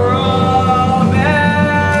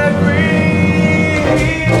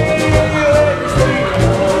 From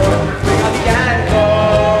every street, bring out the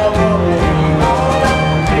anthem of the people. Make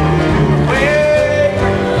a new way,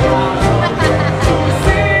 to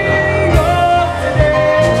sing of today.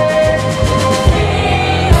 Sing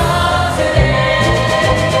of today.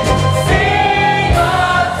 Sing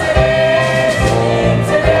of today. Sing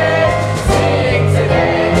today. Sing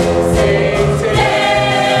today. Sing today.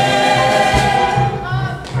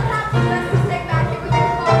 Perhaps it's best to stay back here with your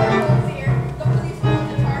father holds here. The police won't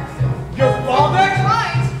depart soon. Your father?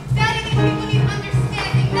 Right! Daddy, these people need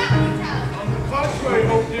understanding, not brutality. On the contrary,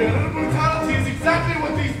 Hope dear, little brutality is exactly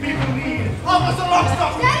what these people need. Officer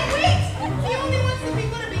Lockstock! Daddy, wait! He only wants the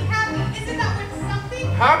people to be happy. Isn't that worth something?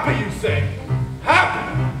 Happy, you say? Happy?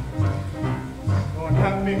 Oh,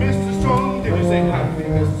 happy, Mr. Strong. Did you say happy,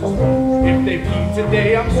 Mr. Strong? If they pee today,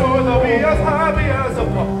 I'm sure they'll be as happy as a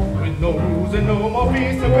pup. With no rules and no more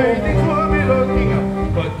fees to pay, things will be looking up.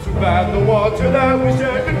 But too bad the water that we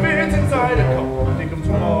share could fit inside a cup. Think of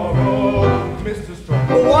tomorrow, Mr. Strong.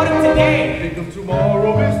 But what of today? Think of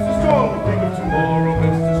tomorrow, Mr. Strong. Think of tomorrow,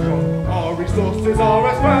 Mr. Strong. Our resources are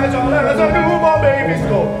as fragile as a newborn baby's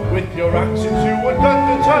skull. With your actions, you would cut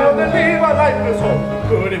the child and leave a lifeless hole.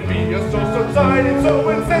 Could it be you're so subsided, so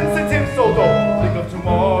insensitive, so dull? Think of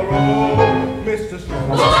tomorrow, Mr. Strong.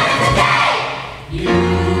 What is today? You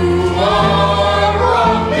are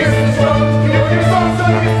wrong, Mr. Strong. You your songs so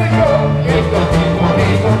used to go. If the people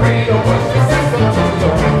need for freedom, what's the system to the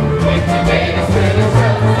ring? Make the day the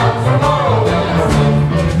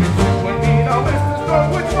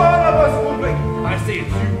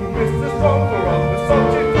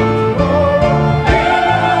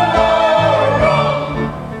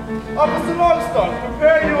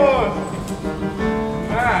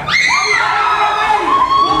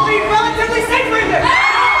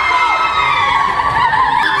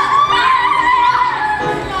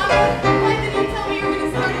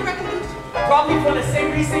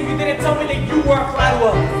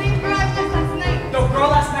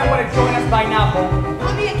by now, Bo.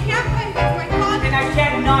 Bobby, I can't fight against my father. And I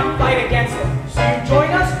cannot fight against him. So you join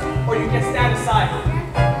us, or you can stand aside.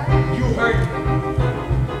 You heard me.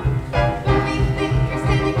 Bobby, think you're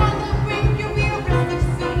standing on the brink. You'll be arrested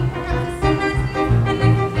soon, perhaps as soon as noon. And I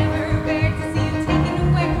can never bear to see you taken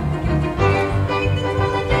away. The guilty fear is great, that's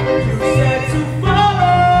all I can do. You said to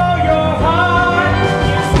follow your heart.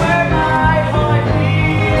 Here's where my heart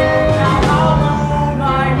beats. Now I'll move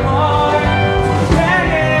my heart to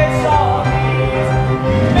manage all these.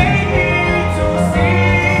 You made me to see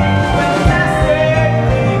when the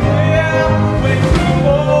message is clear. When you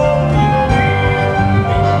hold me near,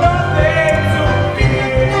 with nothing to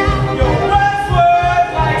fear. Your words were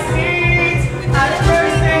like seeds. At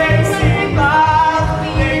first they seemed loud,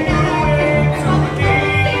 they grew into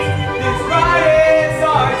deeds. This riot's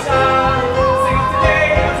our child, sing today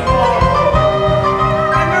and tomorrow,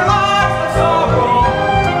 and their lives of sorrow.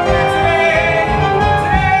 And today,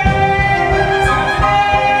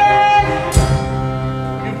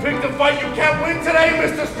 You picked a fight you can't win today,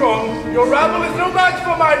 Mr. Strong. Your rabble is no match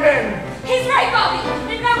for my men. He's right, Bobby.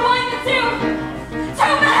 It's not one, but two.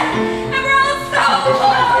 Two men, and we're all so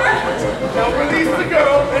hard. Now release the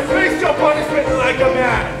girl and face your punishment like a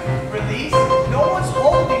man. release. No one's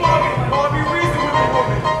holding me. Bobby, reason with me,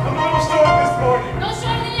 woman. I'm a little short this morning. No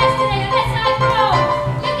shorter than yesterday, and that's not grow.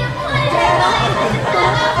 You can apologize.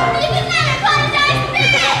 You can never apologize to me.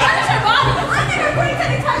 Punish our body. I'm never going to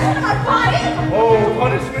any touch on our body. Oh,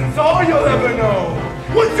 punishment's all you'll ever know.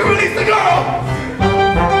 Once you release the girl!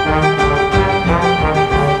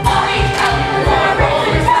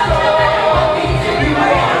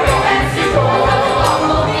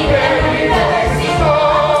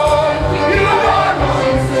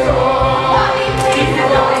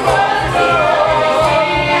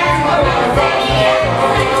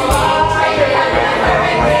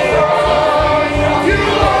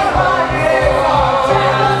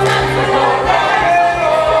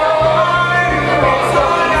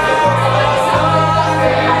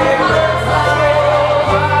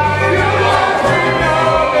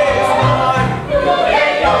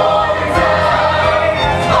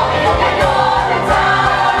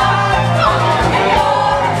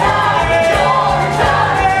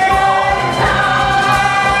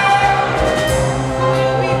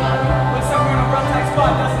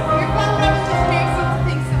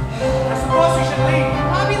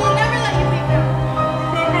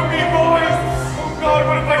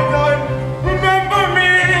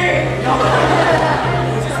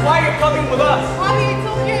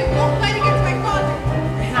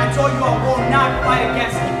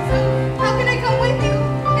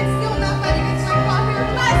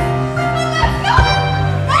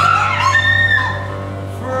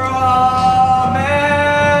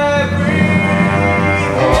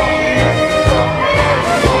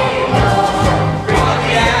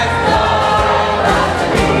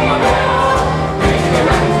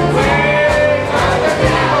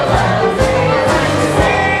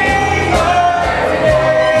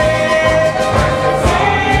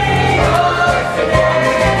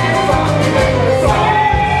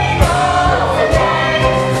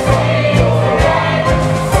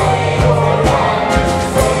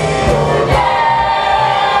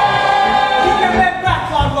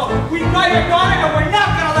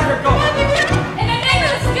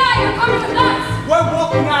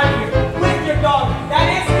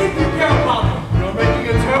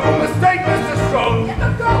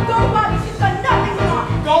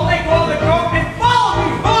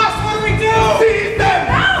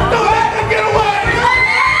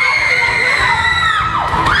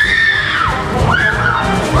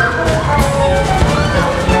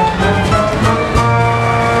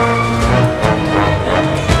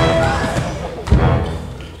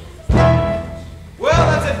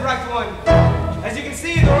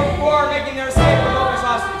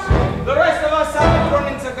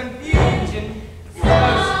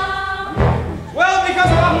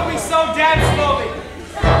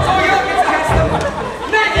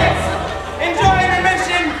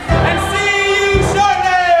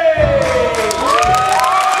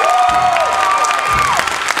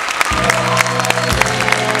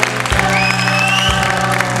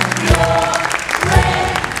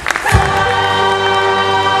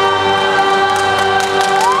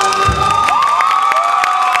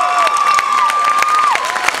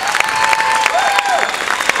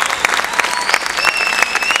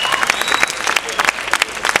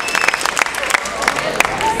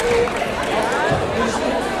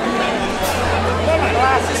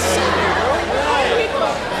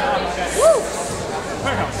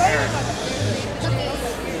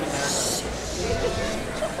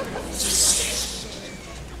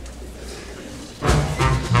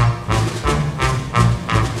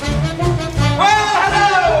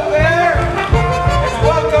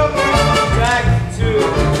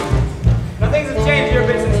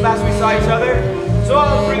 saw each other, so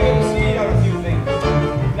I'll bring you to speed on a few things.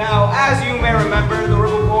 Now, as you may remember, the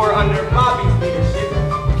Rebel Corps under Bobby's leadership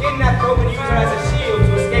kidnapped Hope and used her as a shield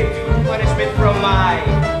to escape due punishment from my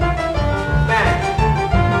band.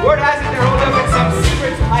 Word has it they're holed up in some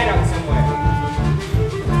secret hideout somewhere.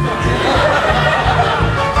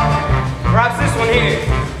 Perhaps this one here.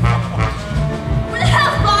 Where the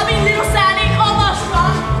hell's Bobby, little Sandy, almost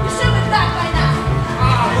drunk? You should have been back by now.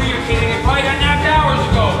 Ah, who are you kidding? It probably got napped hours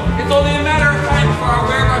ago. It's only a matter of time before our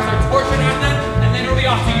whereabouts are tortured at them, and then it'll be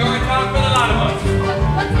off to Urinetown for the lot of us.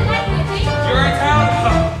 What's it like, Whitney? Urinetown?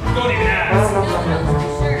 Don't even ask.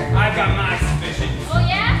 Sure. I've got my suspicions. Oh,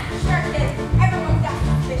 yeah? Sure, kid. Everyone's got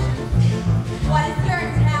suspicions. What is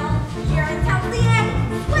Urinetown? Urinetown's the end.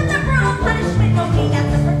 With the brutal punishment, no need to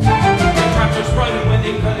pretend. The traps are sprung, and when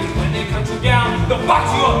they cut you down, they'll box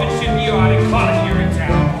you up and ship you out and call it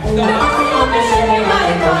Urinetown. They'll box you up and ship you out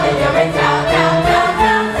and call it Urinetown.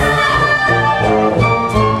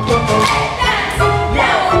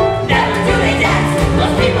 Never do they dance.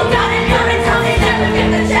 Those people down in Urinetown, they never get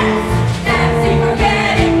the chance. Dancing,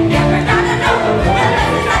 forgetting, never gonna know. Unless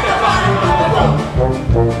it's at the bottom of the boat.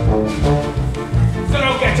 So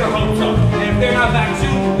don't get your hopes up. And if they're not back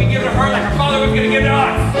soon, we give it to her like her father was gonna give it to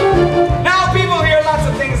us. Now, people hear lots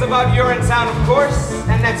of things about Urinetown, of course,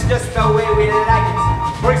 and that's just the way we like it.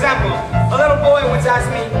 For example, a little boy once asked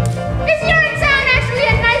me, Is Urinetown actually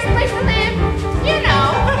a nice place to live? You know,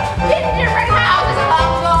 different houses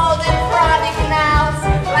along golden, frothy canals,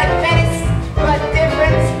 like Venice, but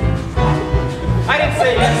different. I didn't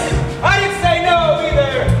say yes. I didn't say no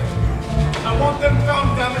either. I want them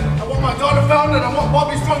found, damn it. I want my daughter found, and I want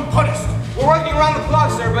Bobby Strong punished. We're working around the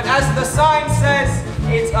clock, sir, but as the sign says,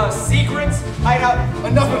 it's a secret hideout.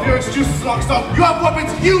 Enough of your excuses, Lockstock. You have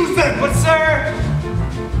weapons, use them! But sir,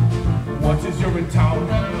 What is Urinetown?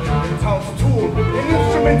 Urinetown's a tool, an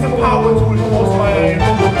instrument of power to enforce my aim.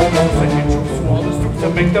 Second troops to all the troops to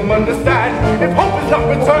make them understand. If hope is not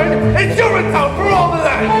returned, it's Urinetown for all the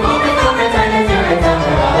land! Hope is not returned, it's Urinetown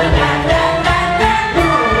for all the land.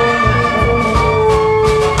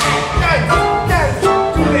 Dance!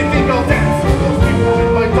 Do they think I'll dance? Those people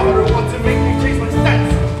with my daughter want to make me change my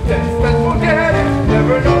stance. Dance, forget it,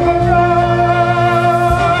 never know the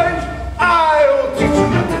rhyme. I'll teach you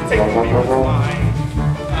not to take me with mine.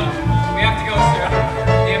 We have to go, sir.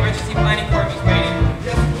 The emergency planning corps is waiting.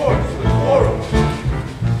 Yes, of course, with horror.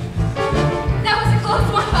 That was a close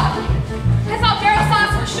one, Bobby. I thought Barrel saw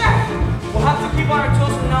us for sure. We'll have to keep on our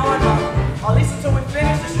toes from now on,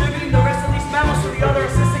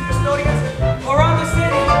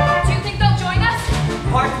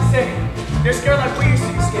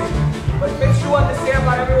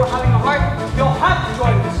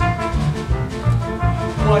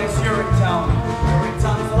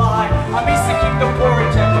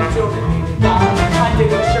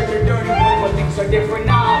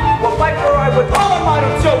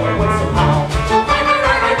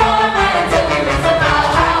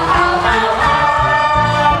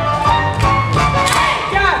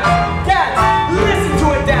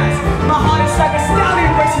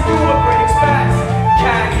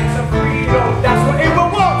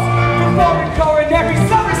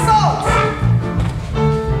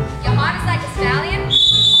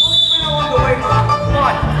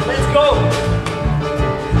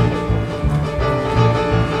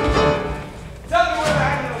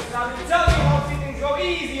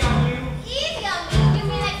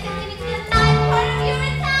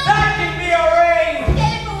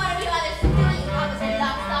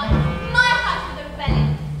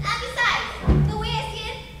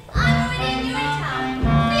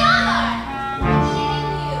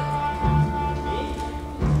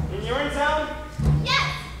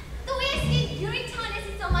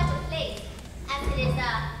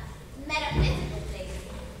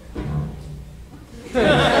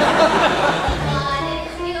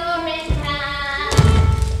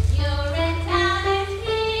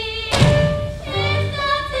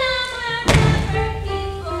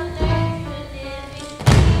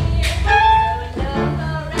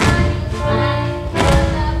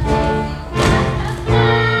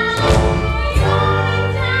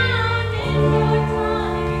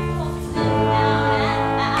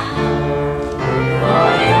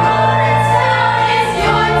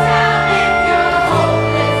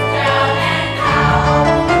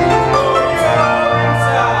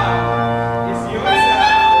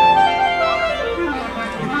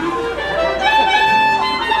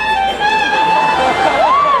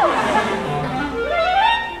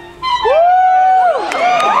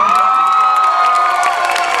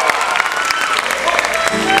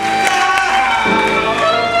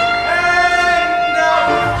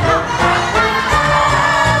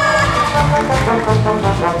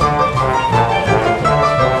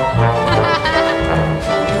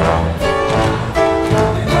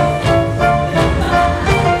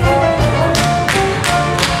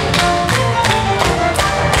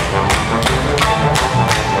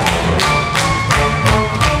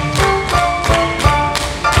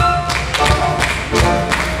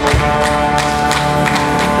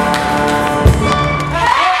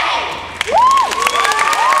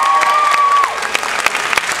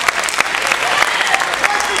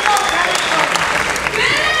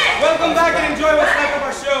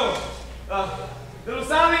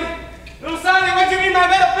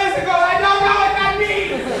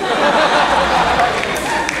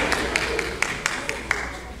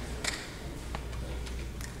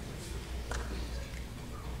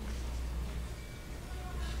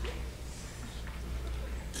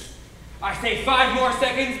 5 more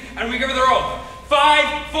seconds, and we give her the rope.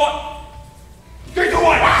 5, 4, 3, 2,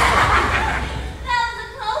 1. That was a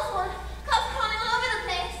close one. Cops crawling all over the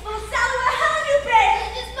place. Oh, Sally, where have you been?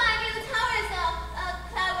 Just by me, the tower itself.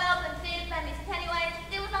 Cloudwell and Fizz by Miss Pennywise.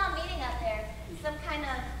 They was all meeting up there. Some kind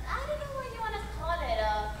of, I don't know what you want to call it,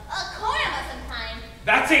 a quorum of some kind.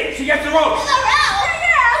 That's it. She gets the rope. The rope?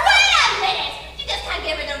 Yeah. Wait a minute. You just can't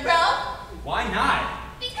give her the rope. Why not?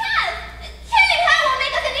 Because killing her won't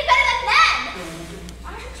make us any better than them.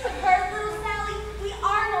 Aren't you hurt, little Sally? We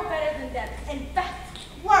are no better than them. In fact,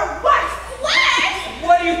 we're worse. Worse?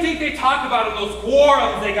 What do you think they talk about in those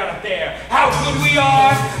quorums they got up there? How good we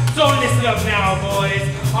are? So listen up now, boys.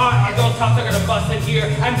 Those cops are gonna bust in here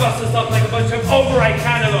and bust us up like a bunch of overripe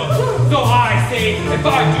cantaloupes. So I say, if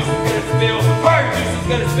our juice is gonna spill, her juice is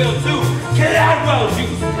gonna spill too. Cladwell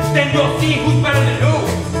juice. Then you'll see who's better than who.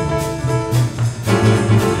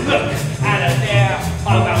 Look at her there,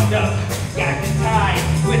 all wound up, gagged and tied,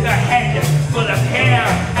 with her head full of hair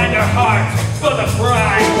and her heart full of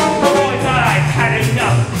pride. Boys, I've had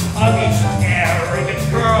enough of each arrogant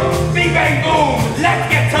girl. Big bang boom,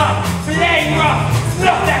 let's get tough, playing rough,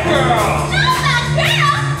 snuff that girl. No, that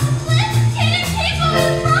girl. Let's killing people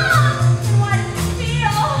is wrong. Why does it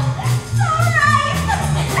feel so right?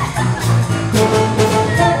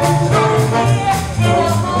 Here in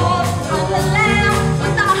the hall of the lamb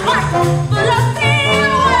with a heart full of fear.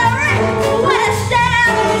 What a wreck, what a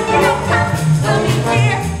sham. You know, cops will be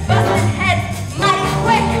here, busting heads mighty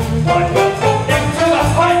quick. But we'll beat them to the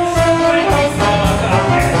punch when we saw the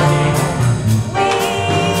magic. We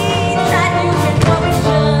tried doing what we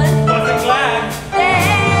should. Wasn't glad,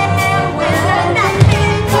 Then we're not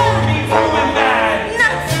feeling good. means going mad.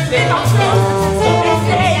 Nuts in our clothes, so they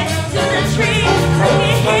say to the tree.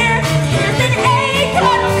 Looking here, here's an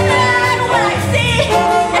acorn cloud. What I see,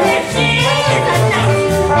 and if she is a nut,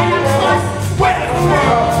 and of course, What a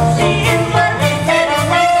girl! she is what we said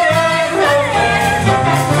we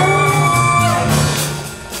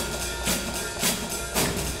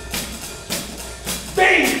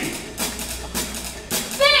Bing!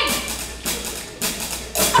 Bing!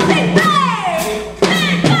 a big bang!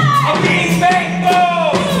 Big bang! A bing bang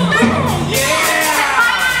boom!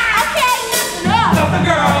 Yeah! Okay, listen up. Stop the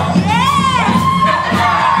girl! Yeah! Okay,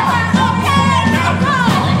 now go!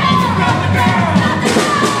 Stop the girl!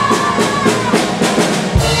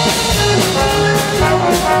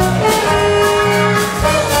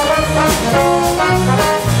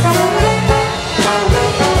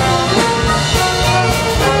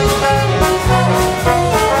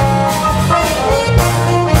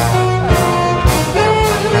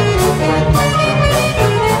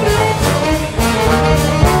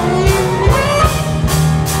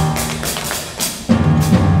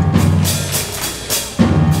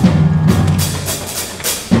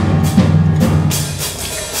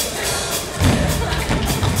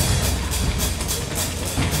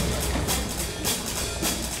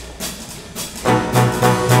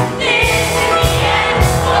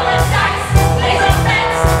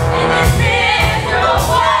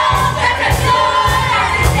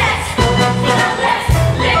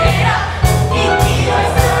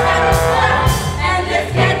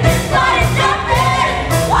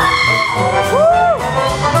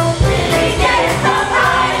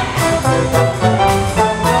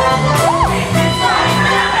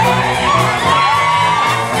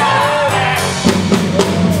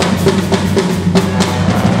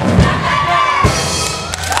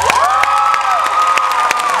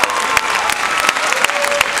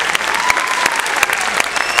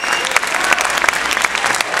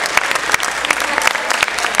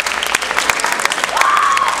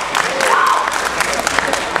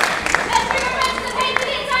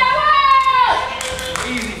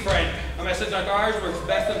 Easy, friend. A message like ours works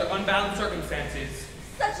best under unbound circumstances.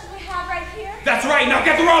 Such as we have right here. That's right, now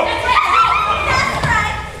get the rope! That's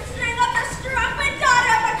right. String up the strumpet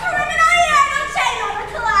daughter of a criminal and no chain over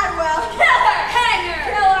Cladwell. Kill her. Hang her.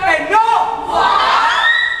 Kill her. Hey, no!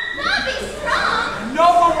 Not be strong. No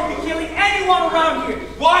one will be killing anyone around here.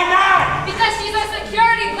 Why not? Because she's our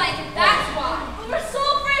security blanket, that's why. We were so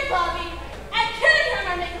afraid, Bobby. And killing her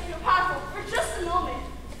might make us feel powerful for just a moment.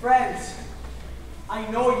 Friends, I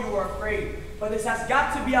know you were afraid, but this has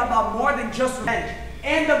got to be about more than just revenge.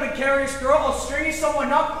 And the vicarious girl of stringing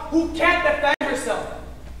someone up who can't defend herself.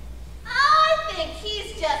 I think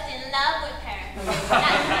he's just in love with her. That's what I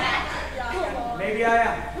think. Maybe I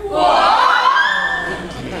am.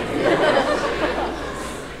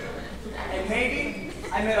 And maybe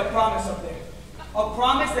I made a promise up there. A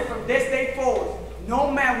promise that from this day forward, no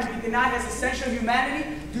man will be denied his essential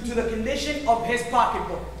humanity due to the condition of his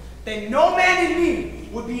pocketbook. then no man in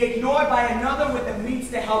need would be ignored by another with the means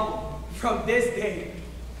to help him. From this day,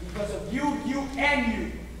 because of you, and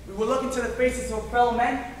you, we will look into the faces of fellow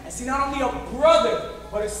men and see not only a brother,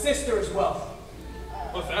 but a sister as well.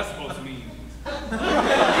 What's that supposed to mean? I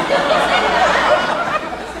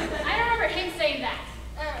don't remember him saying that.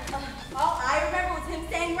 All I remember was him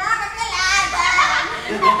saying,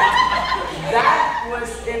 That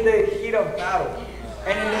was in the heat of battle.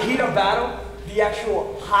 And in the heat of battle, the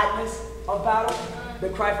actual hotness of battle, the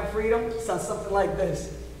cry for freedom sounds something like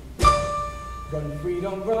this. Run,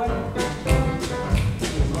 freedom, run.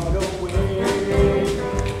 Run away.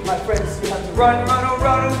 My friends, you have to run,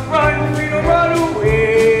 freedom, run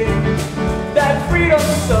away. That freedom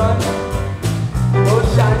sun will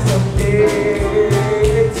shine someday.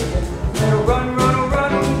 Run, run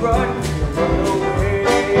away.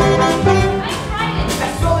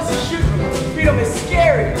 As well as you shoot, freedom is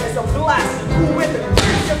scary. It's a blast. Cool wind that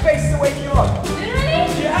burns your face to wake you up.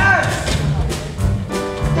 Literally? Yes!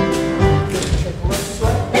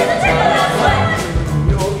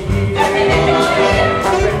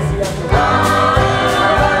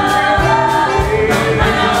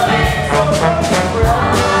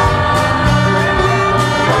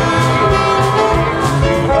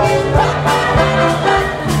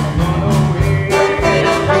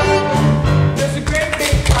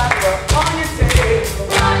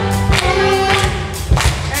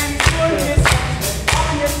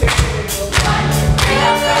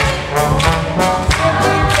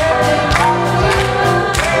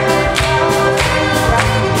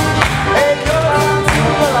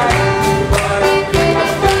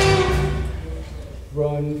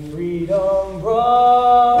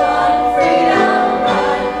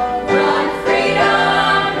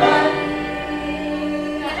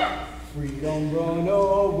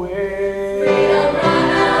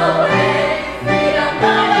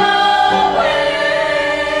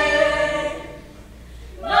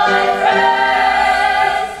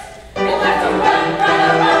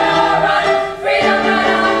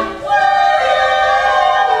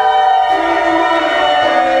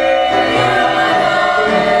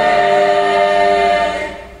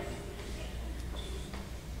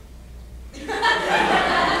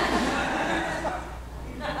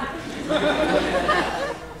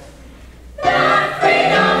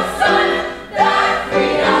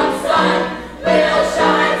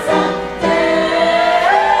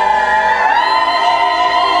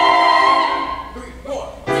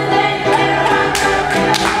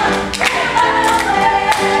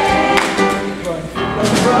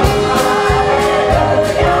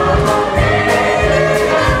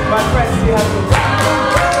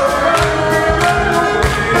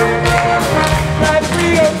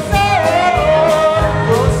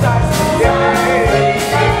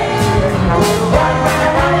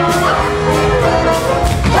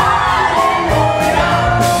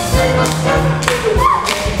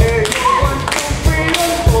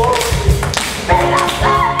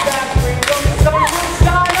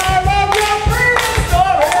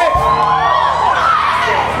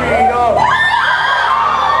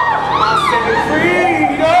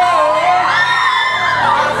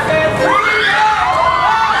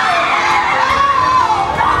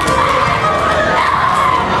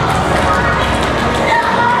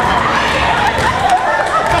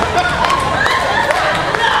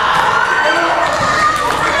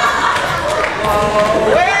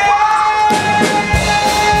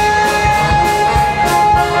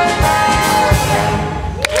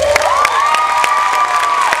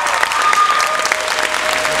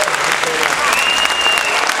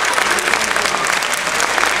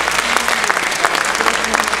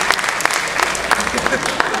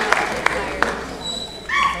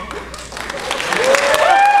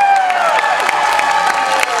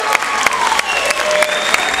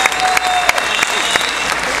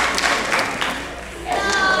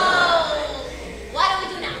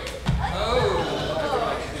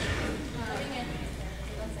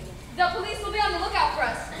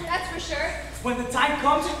 When the time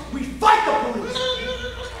comes, we fight the police.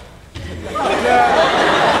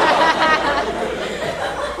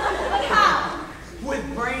 But how? With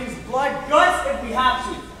brains, blood, guts if we have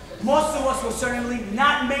to. Most of us will certainly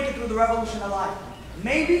not make it through the revolution alive.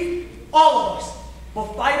 Maybe all of us.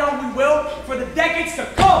 But fight on we will for the decades to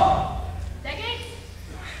come. Decades?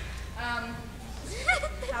 How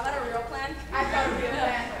about a real plan? I've got a real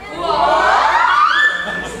plan.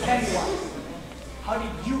 Anyway, how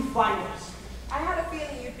did you find us? I had a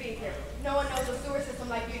feeling you'd be here. No one knows the sewer system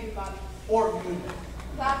like you do, Bobby. Or you?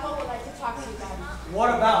 Gladwell would like to talk to you, Bobby. What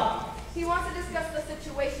about? He wants to discuss the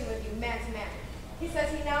situation with you, man to man. He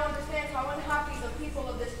says he now understands how unhappy the people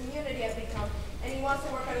of this community have become, and he wants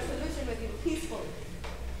to work out a solution with you peacefully.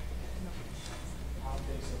 I don't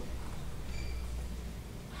think so.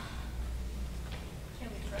 Can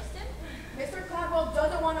we trust him? Mr. Cladwell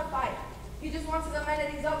doesn't want to fight. He just wants his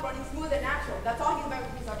amenities up, running smooth and natural. That's all he's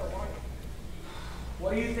ever wanted.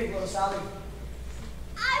 What do you think, little Sally?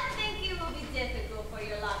 I think it will be difficult for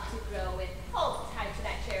your luck to grow with hold tied to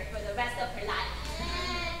that chair for the rest of her life.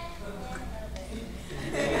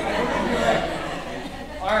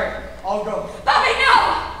 Alright, I'll go. Bobby, no!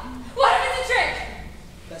 What if it's a trick?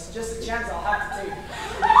 That's just a chance I'll have to take.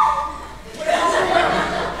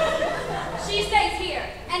 She stays here.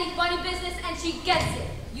 Any funny business and she gets it.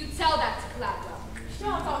 You tell that to Gladwell.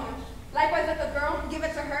 Don't tell him. Likewise with the girl, give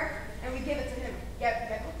it to her, and we give it to him.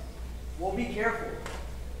 Get it? We'll be careful.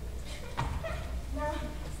 Now,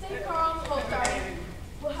 stay calm, hold tight.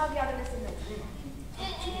 We'll have you out of this in no time.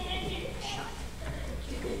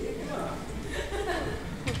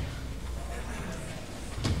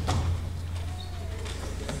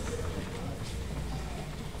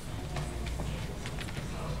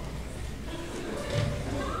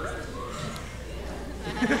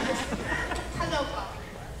 Hello, Bob.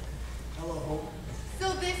 Hello, Hope.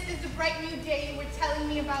 So this is the bright new day you were telling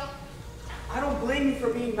me about? I don't blame you for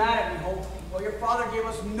being mad at me, Hope. Well, your father gave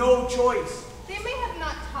us no choice. They may have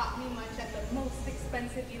not taught me much at the most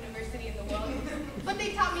expensive university in the world, but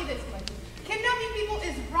they taught me this much. Kidnapping people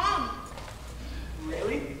is wrong.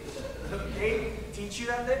 Really? They teach you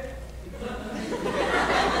that thing?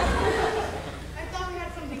 I thought we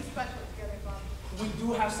had something special together, Bob. We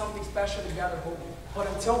do have something special together, Hope. But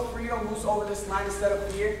until freedom moves over this line instead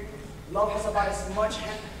of fear, love has about as much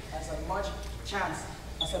chance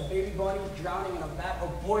as a baby bunny drowning in a vat of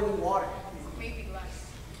boiling water. Maybe less.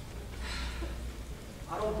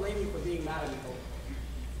 I don't blame you for being mad at me, Hope.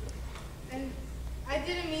 And I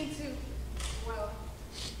didn't mean to, well,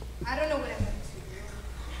 I don't know what I meant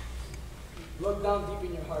to. Look down deep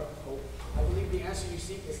in your heart, Hope. I believe the answer you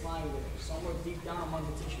seek is lying there, somewhere deep down among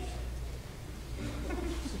the tissues.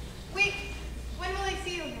 Wait, when will I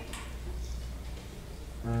see you again?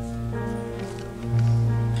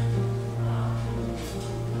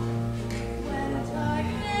 When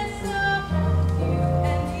darkness surrounds you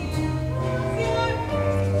and you lose your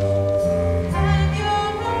voice, and your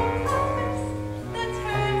own compass that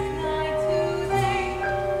turns night to day,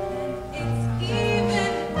 and it's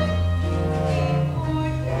even when you keep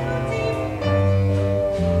more deep,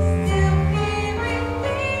 still hearing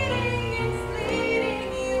leading, it's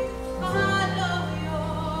leading you, follow your.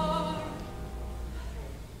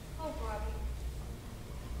 Oh, Bobby.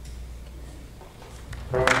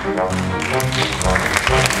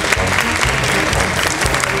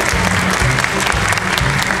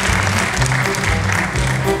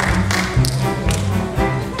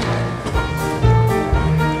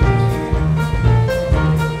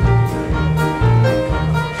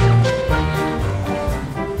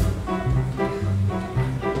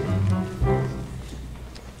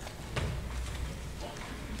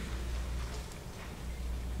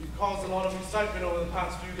 You've caused a lot of excitement over the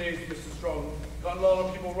past few days, Mr. Strong. Got a lot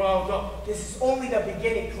of people riled up. This is only the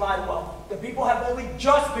beginning, Clydewell. The people have only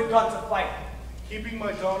just begun to fight. Keeping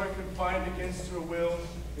my daughter confined against her will,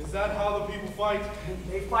 is that how the people fight?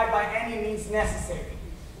 They fight by any means necessary.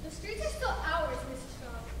 The streets are still ours, Mr.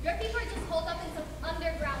 Strong. Your people are just holed up in some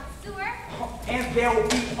underground sewer. And they'll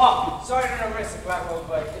be up. Sorry to interrupt, Mr. Blackwell,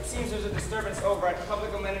 but it seems there's a disturbance over at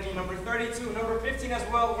public amenity number 32, number 15 as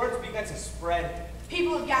well. Word's begun to spread.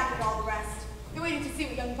 People have gathered all the rest. They're waiting to see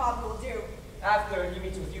what young Bobby will do. After he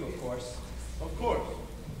meets with you, of course. Of course.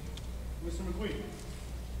 Mr. McQueen.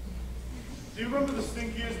 Do you remember the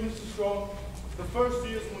stink years, Mr. Strong? The first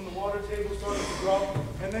years when the water table started to drop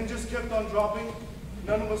and then just kept on dropping?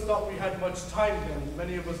 None of us thought we had much time then.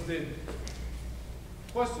 Many of us did.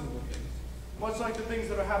 Questionable things. Much like the things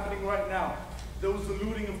that are happening right now. There was the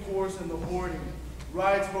looting, of course, and the hoarding.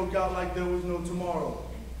 Riots broke out like there was no tomorrow.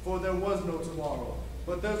 For there was no tomorrow.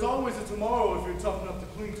 But there's always a tomorrow if you're tough enough to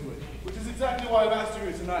cling to it. Which is exactly why I've asked you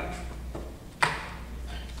here tonight.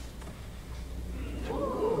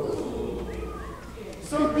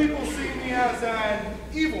 Some people see me as an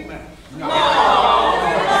evil man.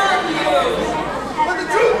 But the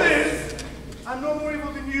truth is, I'm no more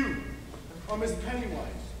evil than you, or Miss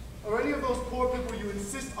Pennywise, or any of those poor people you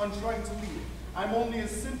insist on trying to lead. I'm only a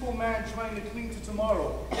simple man trying to cling to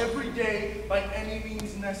tomorrow, every day, by any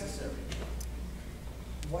means necessary.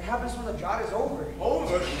 What happens when the drought is over?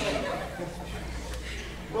 Over?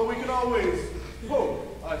 Well, we can always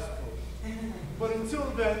hope, I suppose. But until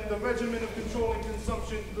then, the regimen of controlling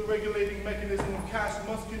consumption, the regulating mechanism of cash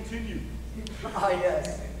must continue. Ah,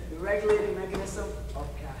 yes. The regulating mechanism of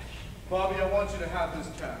cash. Bobby, I want you to have this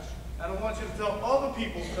cash. And I want you to tell all the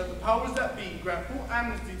people that the powers that be grant full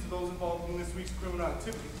amnesty to those involved in this week's criminal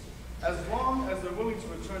activities, as long as they're willing to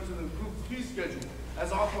return to the improved fee schedule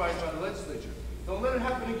as authorized by the legislature. Don't let it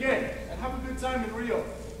happen again, and have a good time in Rio.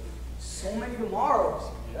 So many tomorrows.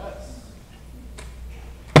 Yes.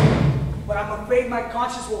 But I'm afraid my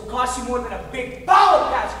conscience will cost you more than a big ball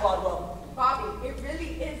of cash, Caldwell. Bobby, it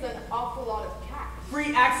really is an awful lot of cash.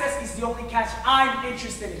 Free access is the only cash I'm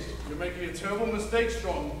interested in. You're making a terrible mistake,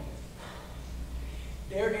 Strong.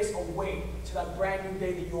 There is a way to that brand new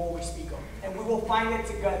day that you always speak of, and we will find it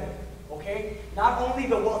together, okay? Not only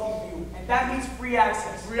the wealthy few, and that means free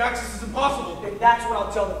access. Free access is impossible. Then that's what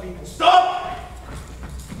I'll tell the people. Stop!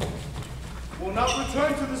 Will not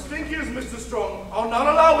return to the stinkiers, Mr. Strong. I'll not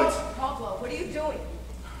allow it. Caldwell, what are you doing?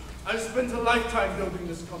 I've spent a lifetime building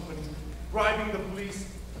this company, bribing the police,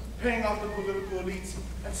 paying off the political elites,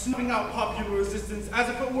 and snuffing out popular resistance as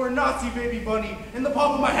if it were a Nazi baby bunny in the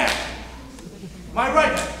palm of my hand. My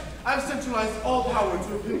right hand, I've centralized all power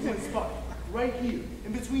to a pinpoint spot, right here,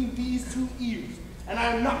 in between these two ears. And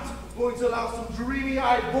I am not going to allow some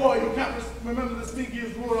dreamy-eyed boy who can't remember the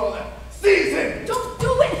stinkiest rule and all that. Seize him! Don't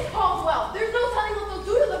do it, Caldwell! There's no telling what they'll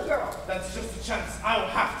do to the girl. That's just a chance I'll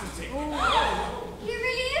have to take. He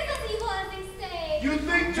really is as evil as they say. You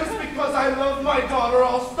think just because I love my daughter,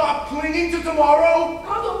 I'll stop clinging to tomorrow?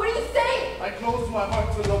 Caldwell, what are you saying? I closed my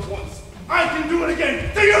heart to love once. I can do it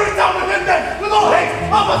again. The Urinetown with him then, with all haste.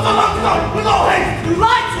 Up us a long time, with all haste. You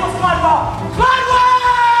lied to us, Caldwell! Caldwell!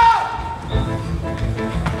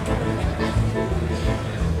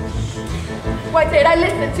 Why did I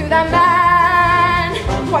listen to that man?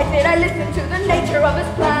 Why did I listen to the nature of his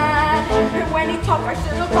plan? And when he talked, I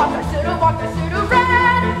should have walked, I should have walked, I should have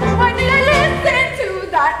ran. Why did I listen to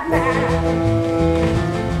that man?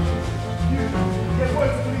 You, get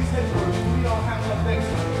word to police headquarters. We all have some things.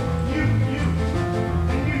 You,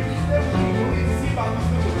 and you, stay with me. We need to see about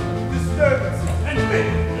these little disturbances. And me.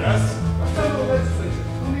 Yes? Assemble the legislature.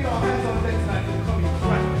 We need all hands on deck tonight to become your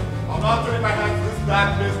friend. I'm not turning my hands to this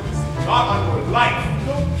bad business. Not on your life.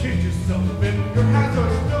 Don't kid yourself, Ben. Your hands are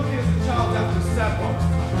as filthy as a child's after sandbox.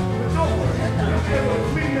 But don't worry, you'll be able to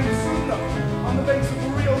clean them soon enough on the banks of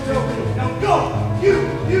Rio del Rio. Now go! You!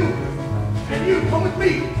 And you, come with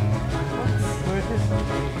me!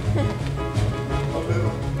 A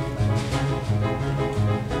little.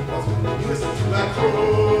 You listen to that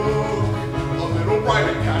croak. A little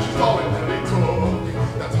private cash is all it really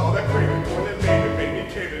took. That's how that craving when it made me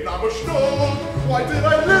cave in. I'm a schnook. Why did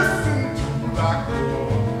I listen to that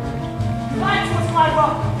croak? You lied to us,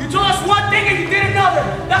 Caldwell! You told us one thing and you did another!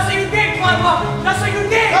 That's what you did, Caldwell! That's what you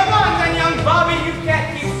did! Come on then, young Bobby. You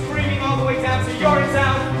can't keep screaming all the way down to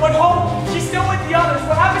Urinetown. But Hope, she's still with the others.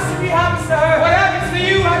 What happens to me happens to her. What happens to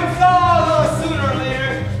you happens to all of us sooner or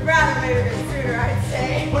later. Rather later than sooner, I'd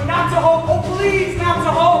say. But not to Hope. Oh, please, not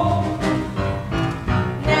to Hope.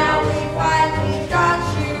 Now we finally got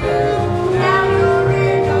you. Now you're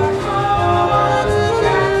in our hearts.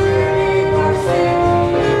 Capturing our city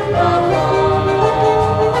of love.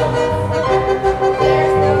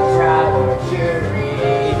 There's no trial or jury,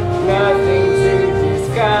 nothing to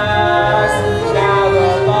discuss. Now the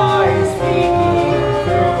law is speaking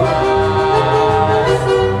through us.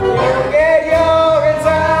 You get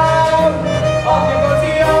Urinetown, off you go to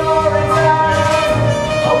Urinetown,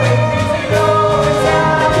 away to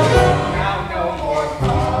Urinetown. Now no more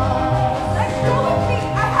fun. Let's go with me.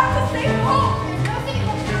 I have to stay home. There's no city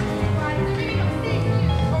home now. There's really no city here.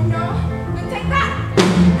 Oh no, then take that,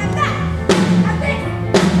 and that, and this,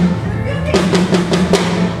 and a few things.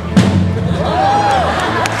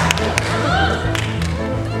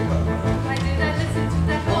 Why did I listen to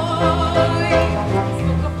that boy? He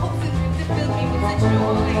spoke of hopes and dreams that filled me with such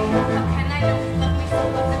joy. How can I know he loved me so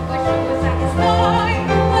much and wish he was at his side?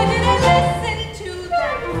 Why did I listen to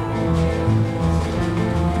that boy?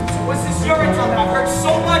 So what's this Urinetown that I've heard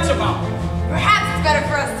so much about? Perhaps it's better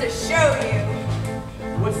for us to show you.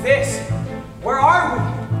 What's this? Where are we?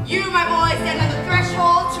 You, my boy, stand on the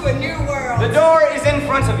threshold to a new world. The door is in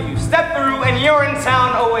front of you. Step through and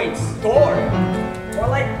Urinetown awaits. Door? Or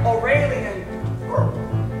like a railing and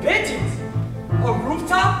pigeons? A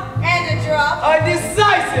rooftop? And a drop. A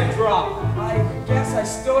decisive drop. I guess I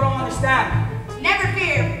still don't understand. Never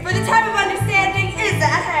fear, for the time of understanding is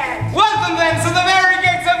at hand. Welcome then to the very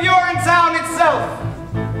gates of Urinetown itself.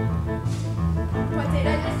 Why did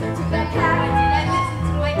I listen to that cat? Why did I listen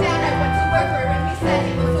to my dad? I went to work for him, he said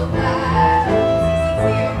he was so glad.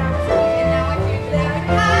 See, now I'm free, and now I feel that I'm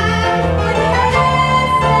glad. Why did I listen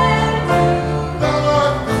to The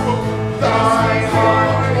crook, my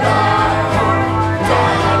heart?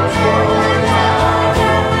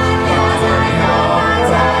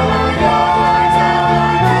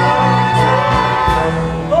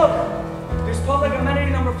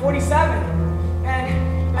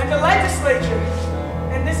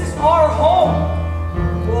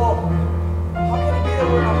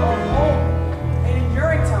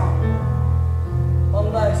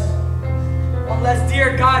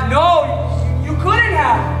 dear God, no! You couldn't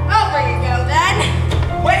have! Over you go then.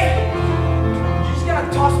 Wait! You just gonna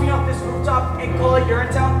toss me off this rooftop and call it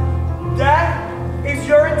Urinetown? That is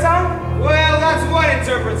Urinetown? Well, that's one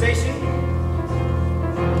interpretation.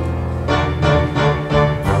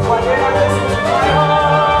 Why did I listen to my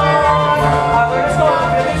heart? I learned to stop the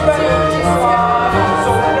feelings better than this one.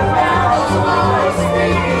 So that if I am so nice, why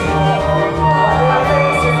did I listen to my heart? I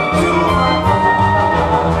listen to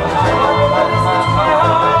my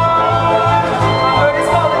heart. I learned to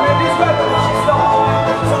stop the feelings better than she's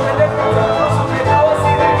gone. So that if I am so maybe I will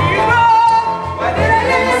see that he's wrong. Why did I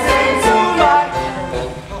listen to my?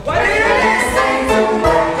 Why did I listen to my? Why did I listen to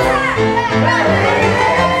my?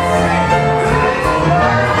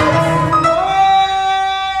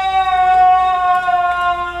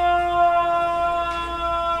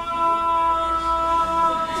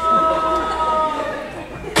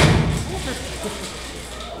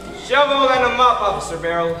 Shovel and a mop, Officer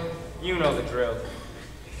Barrel. You know the drill.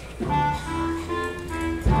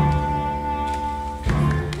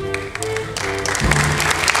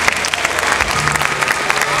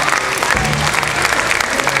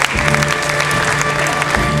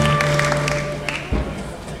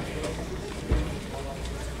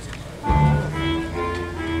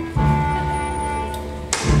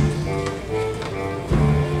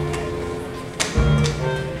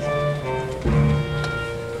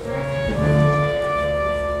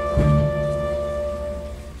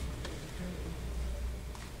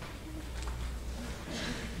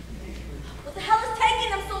 What the hell is taking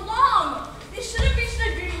them so long? They should have reached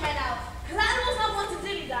an agreement by now. Cause animals have one to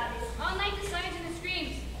dilly daddy. All night the sirens and the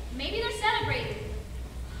screams. Maybe they're celebrating.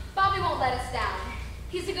 Bobby won't let us down.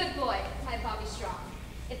 He's a good boy. My Bobby's strong.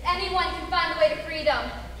 If anyone can find a way to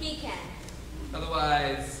freedom, he can.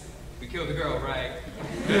 Otherwise, we killed the girl, right?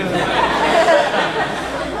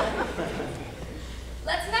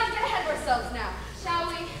 Let's not get ahead of ourselves now, shall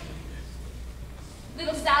we?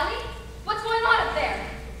 Little Sally, what's going on up there?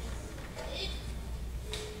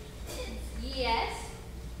 Yes?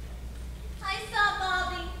 I saw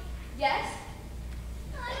Bobby. Yes?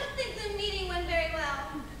 I don't think the meeting went very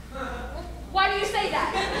well. Why do you say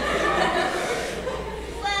that?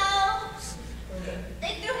 Well,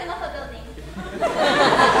 they threw him off a building.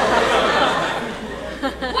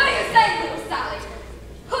 What are you saying, little Sally?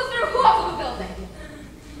 Who threw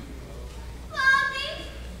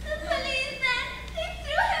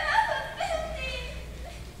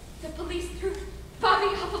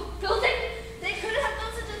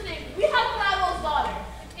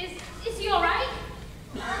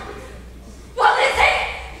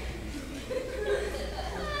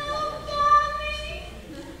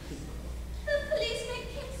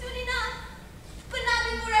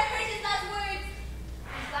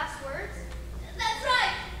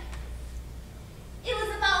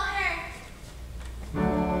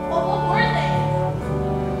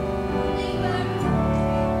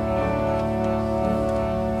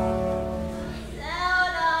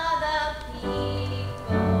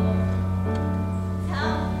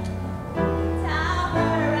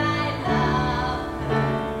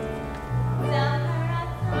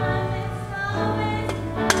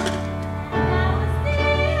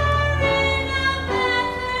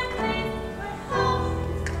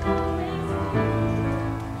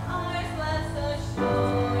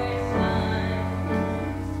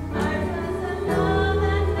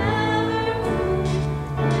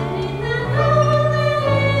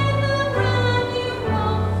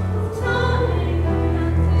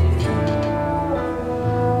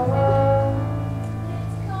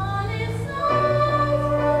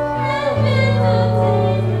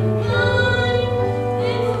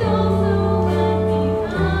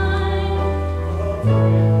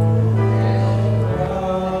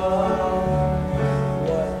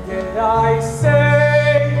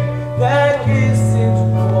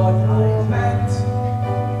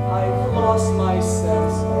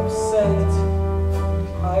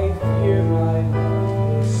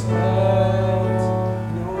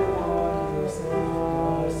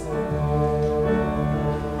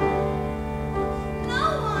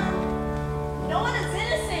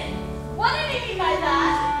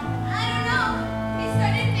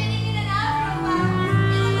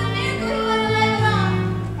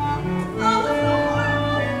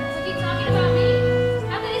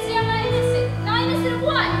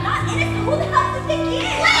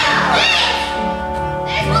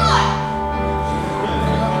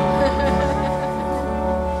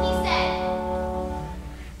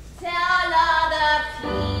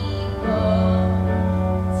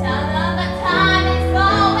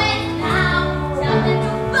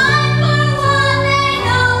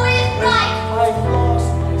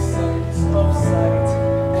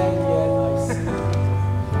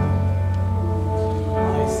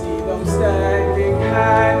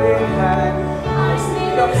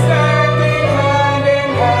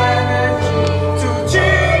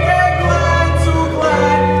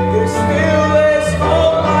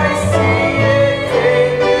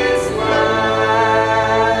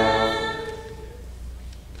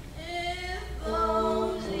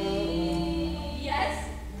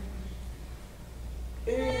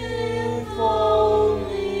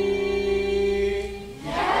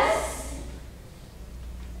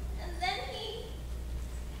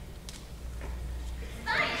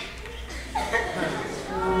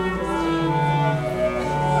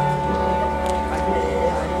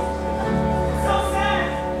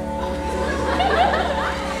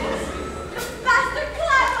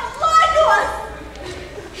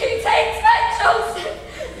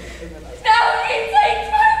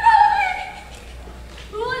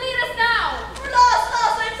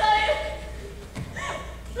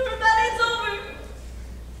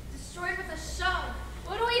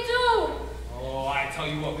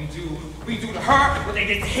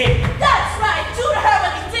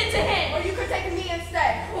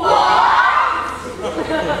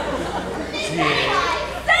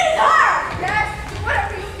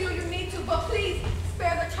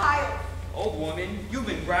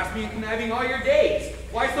grasping and conniving all your days.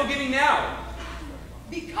 Why so giving now?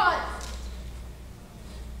 Because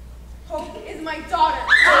Hope is my daughter.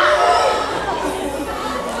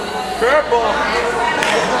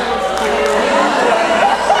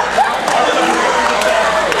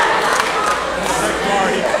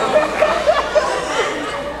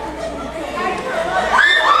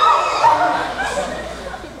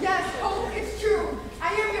 Yes, Hope, it's true.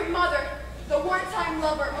 I am your mother, the one-time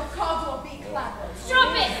lover of Caldwell B. Clapper.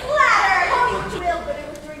 Strumpet! Clatter! Call me thrilled, but it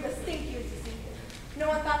was during the stink years, you see. No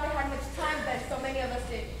one thought they had much time then, so many of us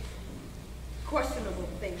did questionable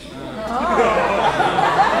things.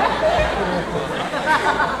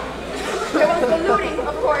 There was the looting,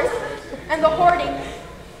 of course, and the hoarding,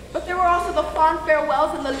 but there were also the fond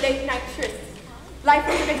farewells and the late-night trysts. Life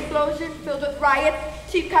was an explosion filled with riots,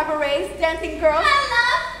 cheap cabarets, dancing girls. And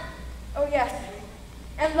love! Oh yes,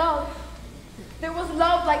 and love. There was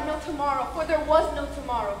love like no tomorrow, for there was no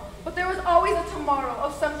tomorrow. But there was always a tomorrow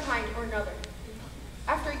of some kind or another.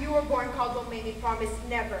 After you were born, Caldwell made me promise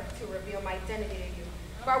never to reveal my identity to you,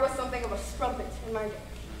 for I was something of a strumpet in my day.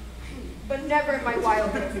 But never in my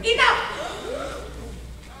wild days. Enough!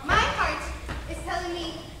 My heart is telling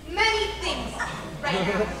me many things right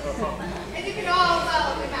now. And you can all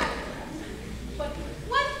well imagine. But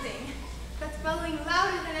one thing that's bellowing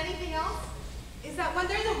louder than anything else is that when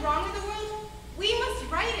there's a wrong in the world, we must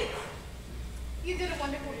right it. You did a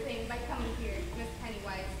wonderful thing by coming here, Miss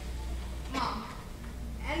Pennywise. Mom,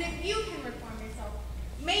 and if you can reform yourself,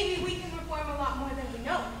 maybe we can reform a lot more than we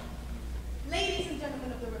know. Ladies and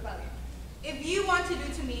gentlemen of the rebellion, if you want to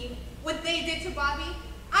do to me what they did to Bobby,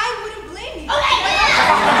 I wouldn't blame you.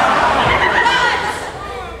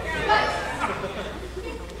 But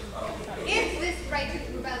if this righteous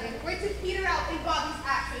rebellion were to peter out in Bobby's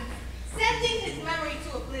actions, sending his memory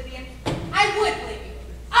to oblivion, I would blame you.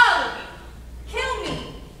 All of you. Kill me,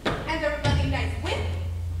 and the rebellion dies with me.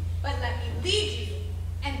 But let me lead you,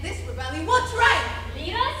 and this rebellion will triumph.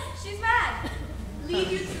 Lead us? She's mad. Lead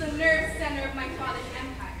you to the nerve center of my father's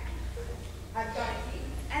empire. I've got a key,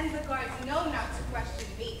 and the guards know not to question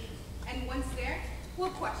me. And once there,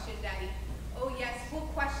 we'll question Daddy. Oh yes, we'll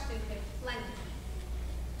question him plenty.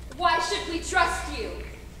 Why should we trust you?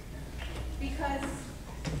 Because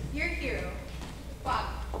your hero,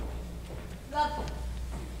 Bobby, loved him,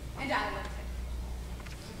 and I loved him.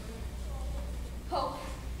 Hope,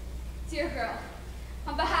 dear girl,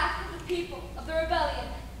 on behalf of the people of the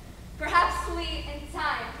rebellion, perhaps we in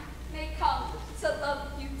time may come to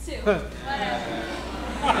love you too. Whatever.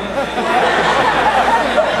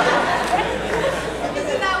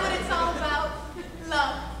 Isn't that what it's all about?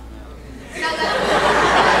 Love. Now that's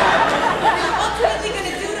what it's ultimately going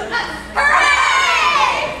to do to us. Hooray!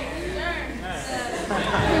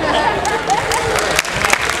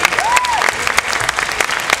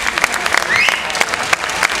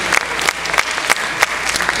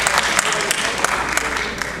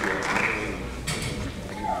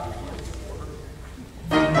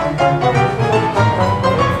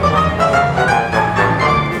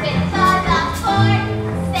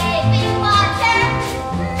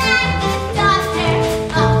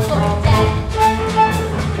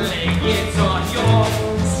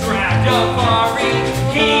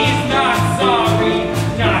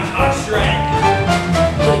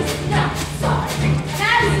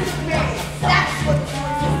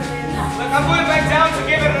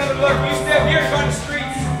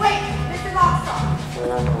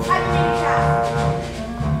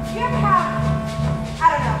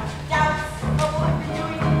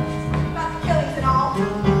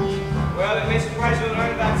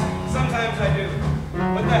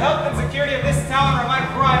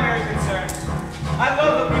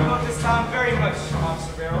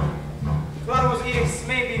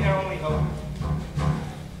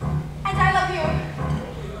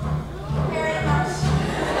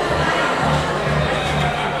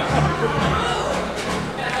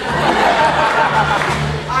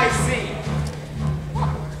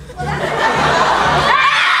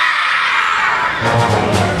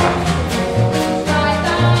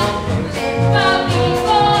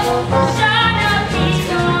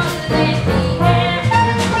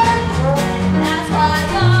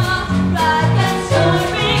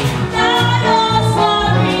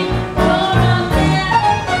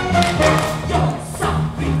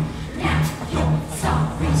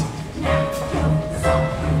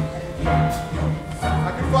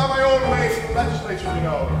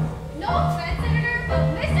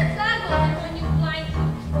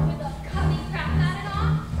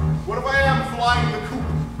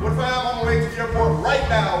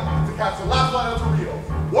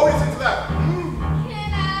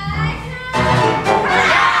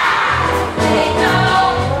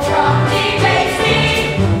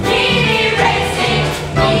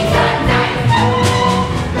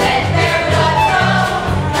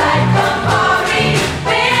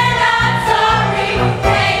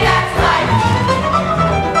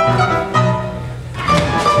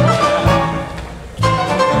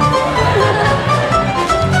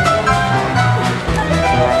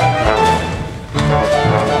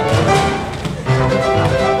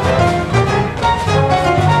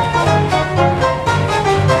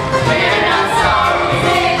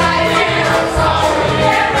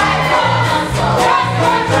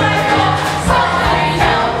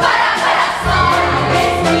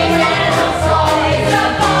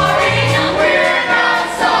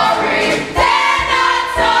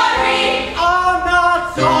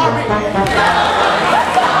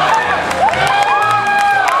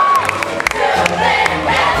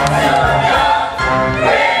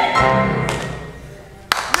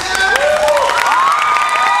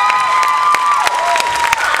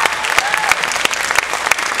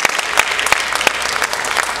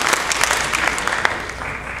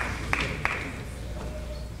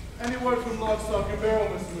 Any word from Logstock and Barrel,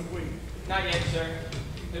 Mr. McQueen? Not yet, sir.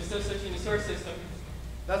 They're still searching the source system.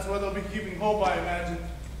 That's where they'll be keeping hope, I imagine.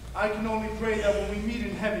 I can only pray that when we meet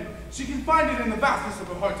in heaven, she can find it in the vastness of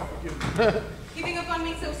her heart to forgive me. Giving up on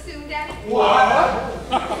me so soon, Daddy? Miss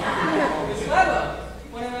Clever,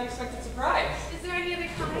 what an unexpected surprise. Is there any other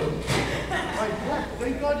kind?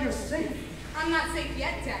 Thank God you're safe. I'm not safe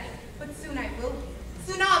yet, Daddy, but soon I will be.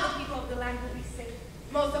 Soon all the people of the land will be safe.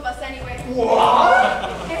 Most of us anyway.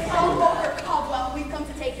 What? It's all over, Caldwell. We've come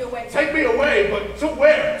to take you away. Take me away, but to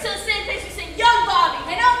where? To the same place we sent young Bobby,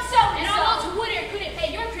 and old so And all those who would or couldn't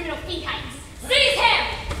pay your criminal fee hikes. Seize him!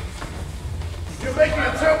 You're making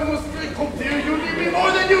a terrible mistake, oh dear. You need me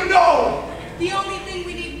more than you know. The only thing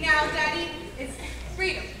we need now, Daddy, is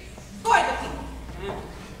freedom for the people.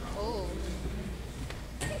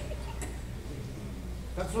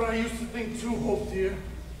 That's what I used to think too, Hope dear,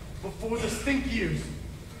 before the stink years.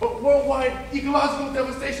 But worldwide ecological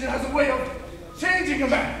devastation has a way of changing a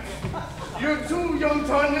man. You're too young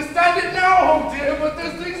to understand it now, Hope dear, but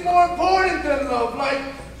there's things more important than love, like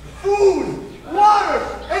food, water,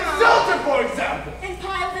 and shelter, for example. And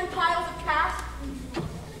piles of cash.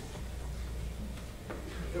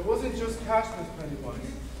 It wasn't just cash, Miss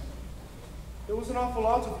Pennywise. There was an awful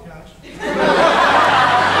lot of cash.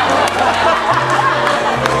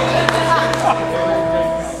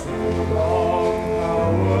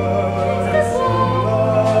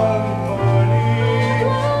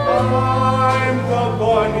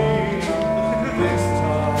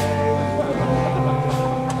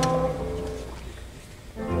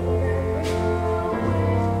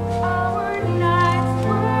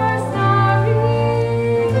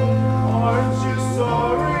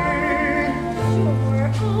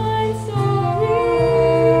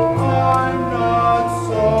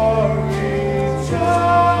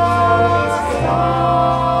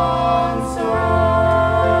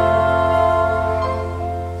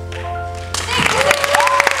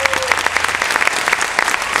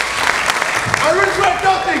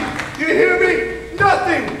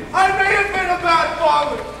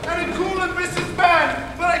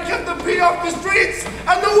 Off the streets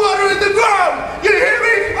and the water in the ground! You hear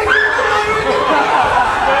me? I keep the water in the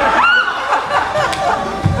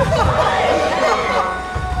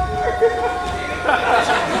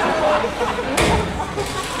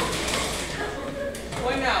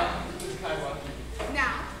What now?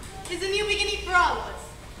 Now is a new beginning for all of us.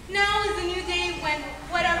 Now is a new day when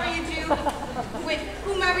whatever you do, with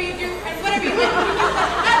whomever you do, and whatever you do, you do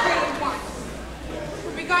whatever you want.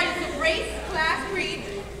 Regardless of race, class, creed,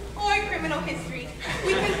 or criminal history,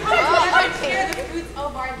 we can come together and share the fruits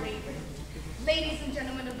of our labor. Ladies and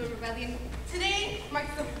gentlemen of the rebellion, today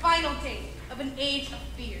marks the final day of an age of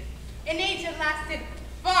fear, an age that lasted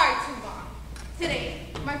far too long. Today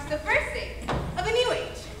marks the first day of a new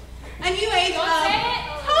age of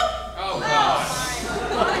hope. Oh, God.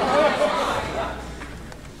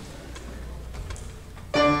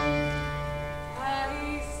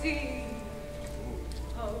 I see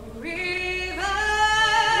a river.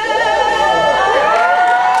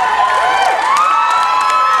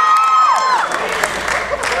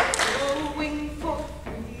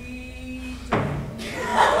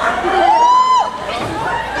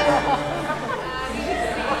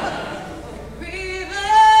 River,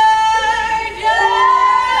 just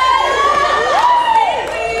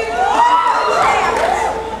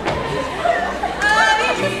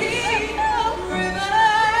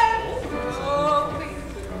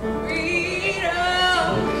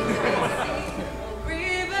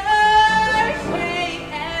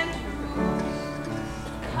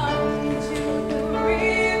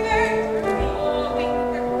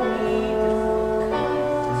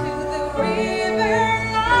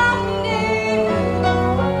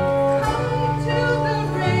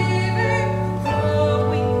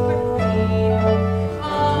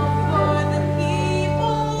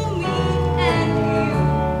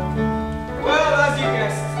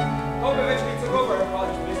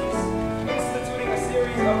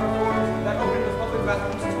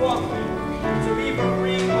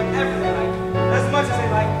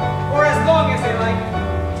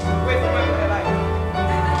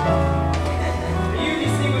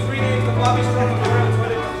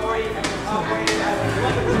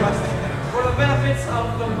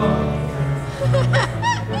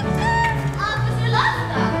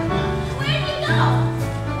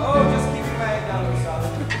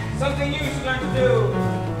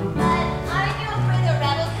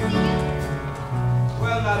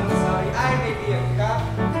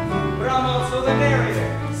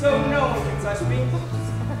must be.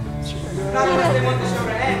 Not unless they want the show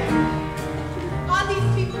to end. All these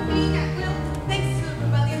people being at will, thanks to the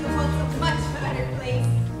rebellion, the world's a much better place.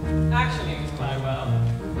 Actually, Miss Gladwell,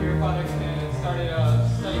 your father started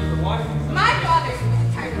studying for water. My father was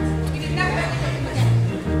a tyrant. We did not have anything much.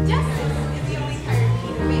 Justice is the only tyrant we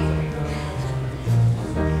can face.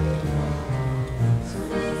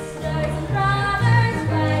 Sisters and brothers,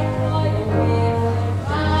 fight for the river.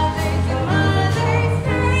 Fathers and mothers,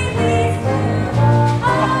 pray these two.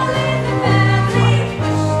 All in the family,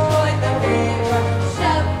 Push toward the river.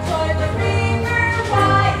 shout toward the river.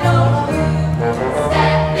 Why don't you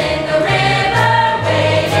step in the river,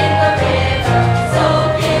 wade in the river,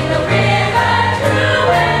 soak in the river, through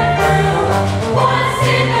and through. Once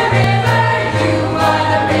in the river, you are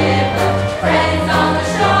the river. Friends on the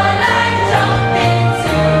shoreline, jump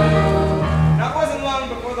into. Now, it wasn't long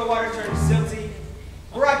before the water turned silty,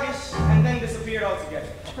 brackish, and then disappeared altogether.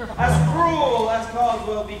 As cruel as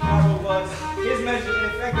Caldwell B. Carroll was, his measure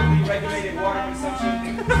effectively regulated water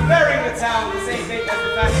consumption, sparing the town the same fate as the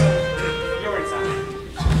fashionable Urinetown.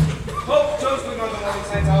 Hope chose to ignore the warning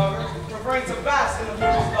signs, however, preferring to bask in the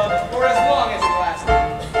people's love for as long as it lasted.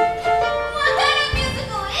 What kind of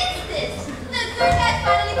musical is this? The good guys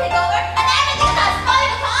finally take over and everything starts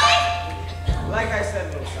falling apart? Like I said,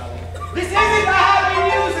 little Sally, this isn't a happy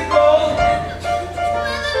musical!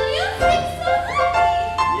 Well, the music's so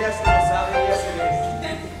happy. Yes, little Sally, yes it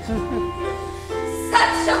is.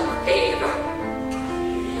 Such a fever!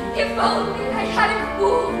 If only I hadn't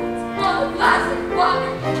wounds or a glass of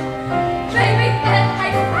water, maybe then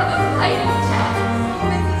I'd have a fighting chance.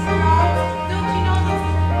 Mrs. Strong, don't you know this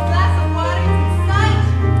glass of water is inside?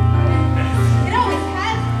 It always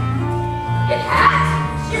has. It has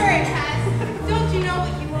Sure it has. Don't you know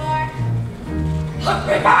what you are? a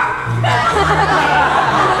river!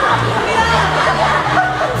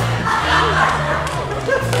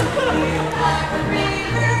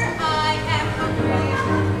 River, I am a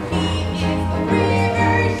river. He is a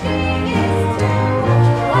river, she is too.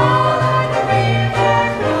 All are the river,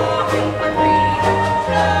 flowing for freedom,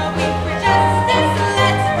 flowing for justice.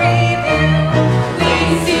 Let's review. We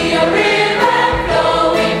see a river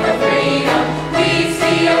flowing for freedom. We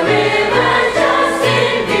see a river just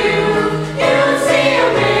in view. You see a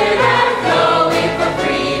river flowing for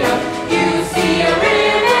freedom. You see a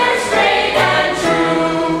river straight and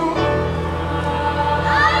true.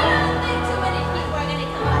 I don't think too many people are gonna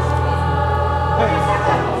come watch this.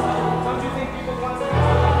 Don't you think people want to do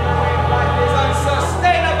something their way of life is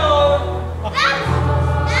unsustainable?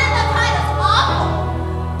 And the title's awful.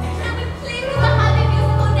 Can we please do a happy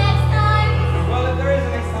musical next time? Well, if there is a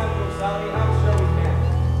next time, little Sally, I'm sure we can.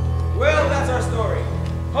 Well, that's our story.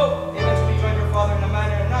 Hope eventually joined her father in a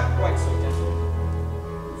manner not quite so gentle.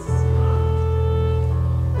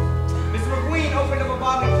 Mr. McQueen opened up a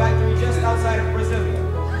bottling factory just outside of Brasilia.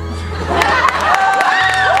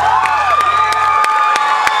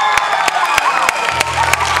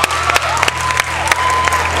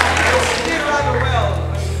 He did rather well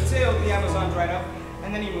until the Amazon dried up,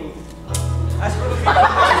 and then he moved. As for the people,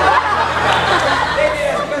 they did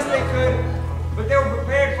as best they could, but they were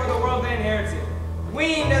prepared for the world they inherited.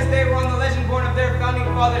 Weaned as they were on the legend born of their founding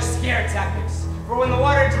fathers' scare tactics. For when the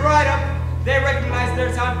water dried up, they recognized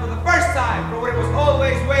their town for the first time for what it was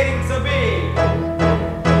always waiting to be.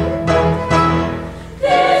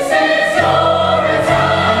 This is Urinetown.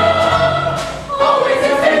 Always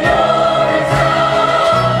has been Urinetown.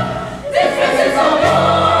 This is all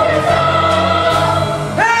Urinetown.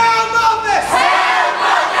 Hail Memphis! Hail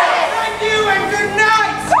Memphis! Thank you and good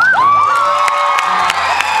night!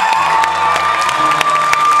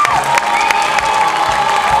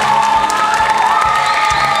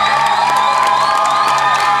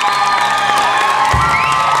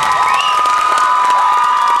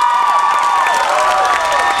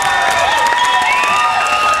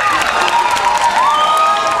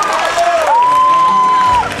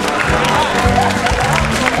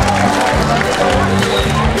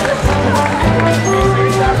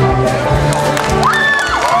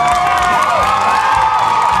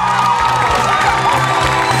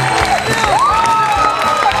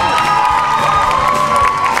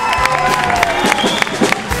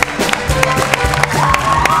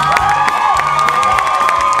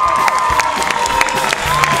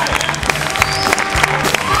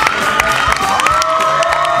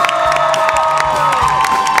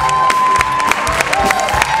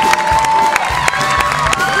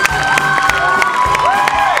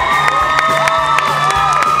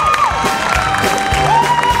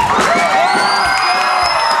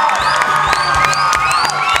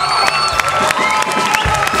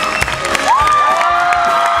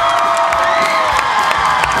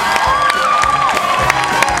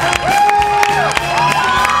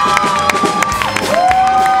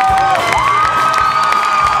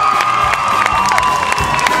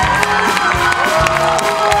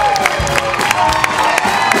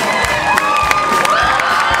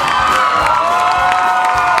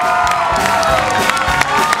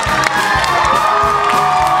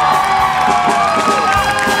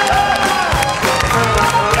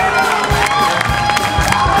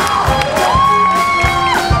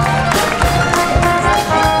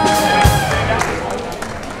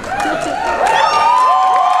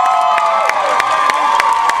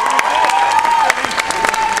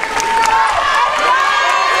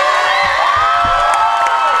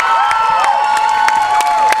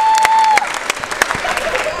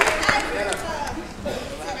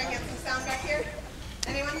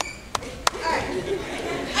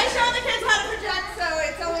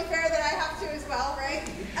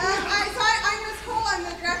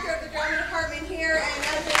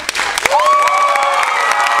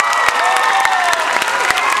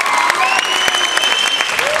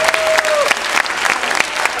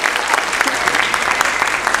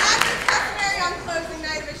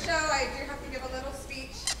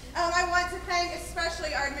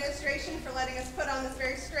 letting us put on this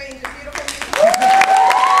very strange and beautiful music.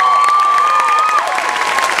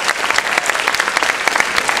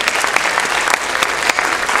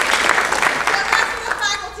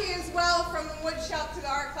 From the wood shop to the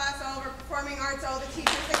art class, all of our performing arts, all the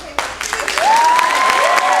teachers that came out.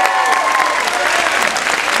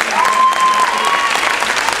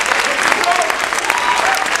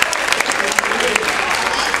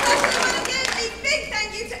 I want to give a big thank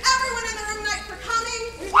you to everyone in the room tonight for coming.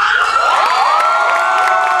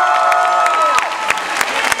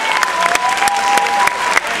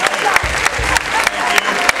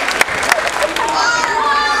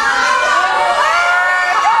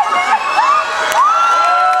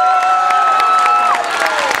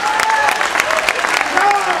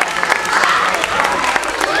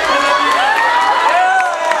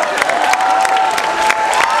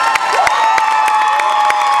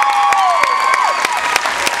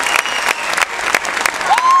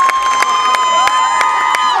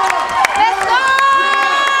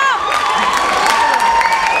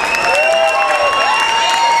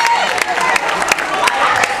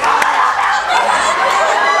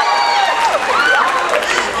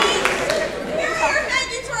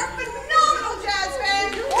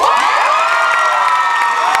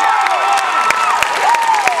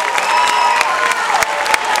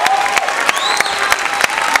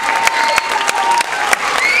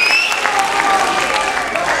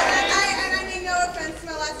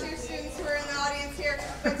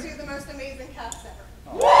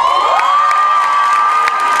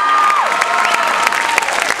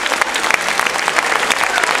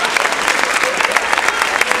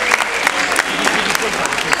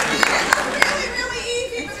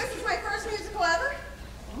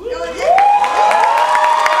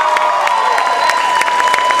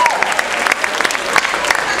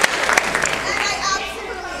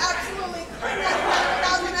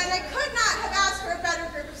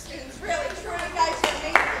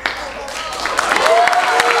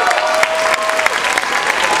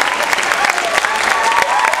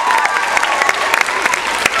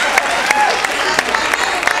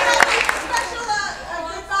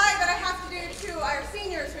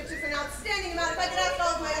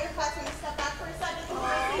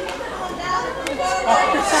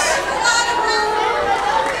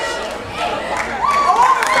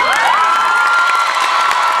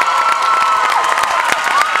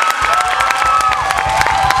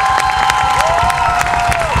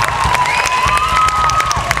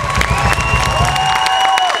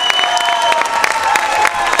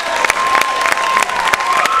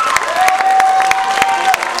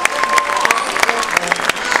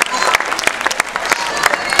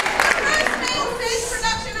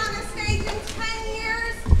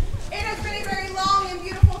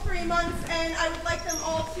 And I would like them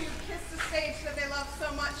all to kiss the stage that they love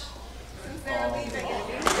so much since they're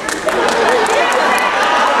leaving.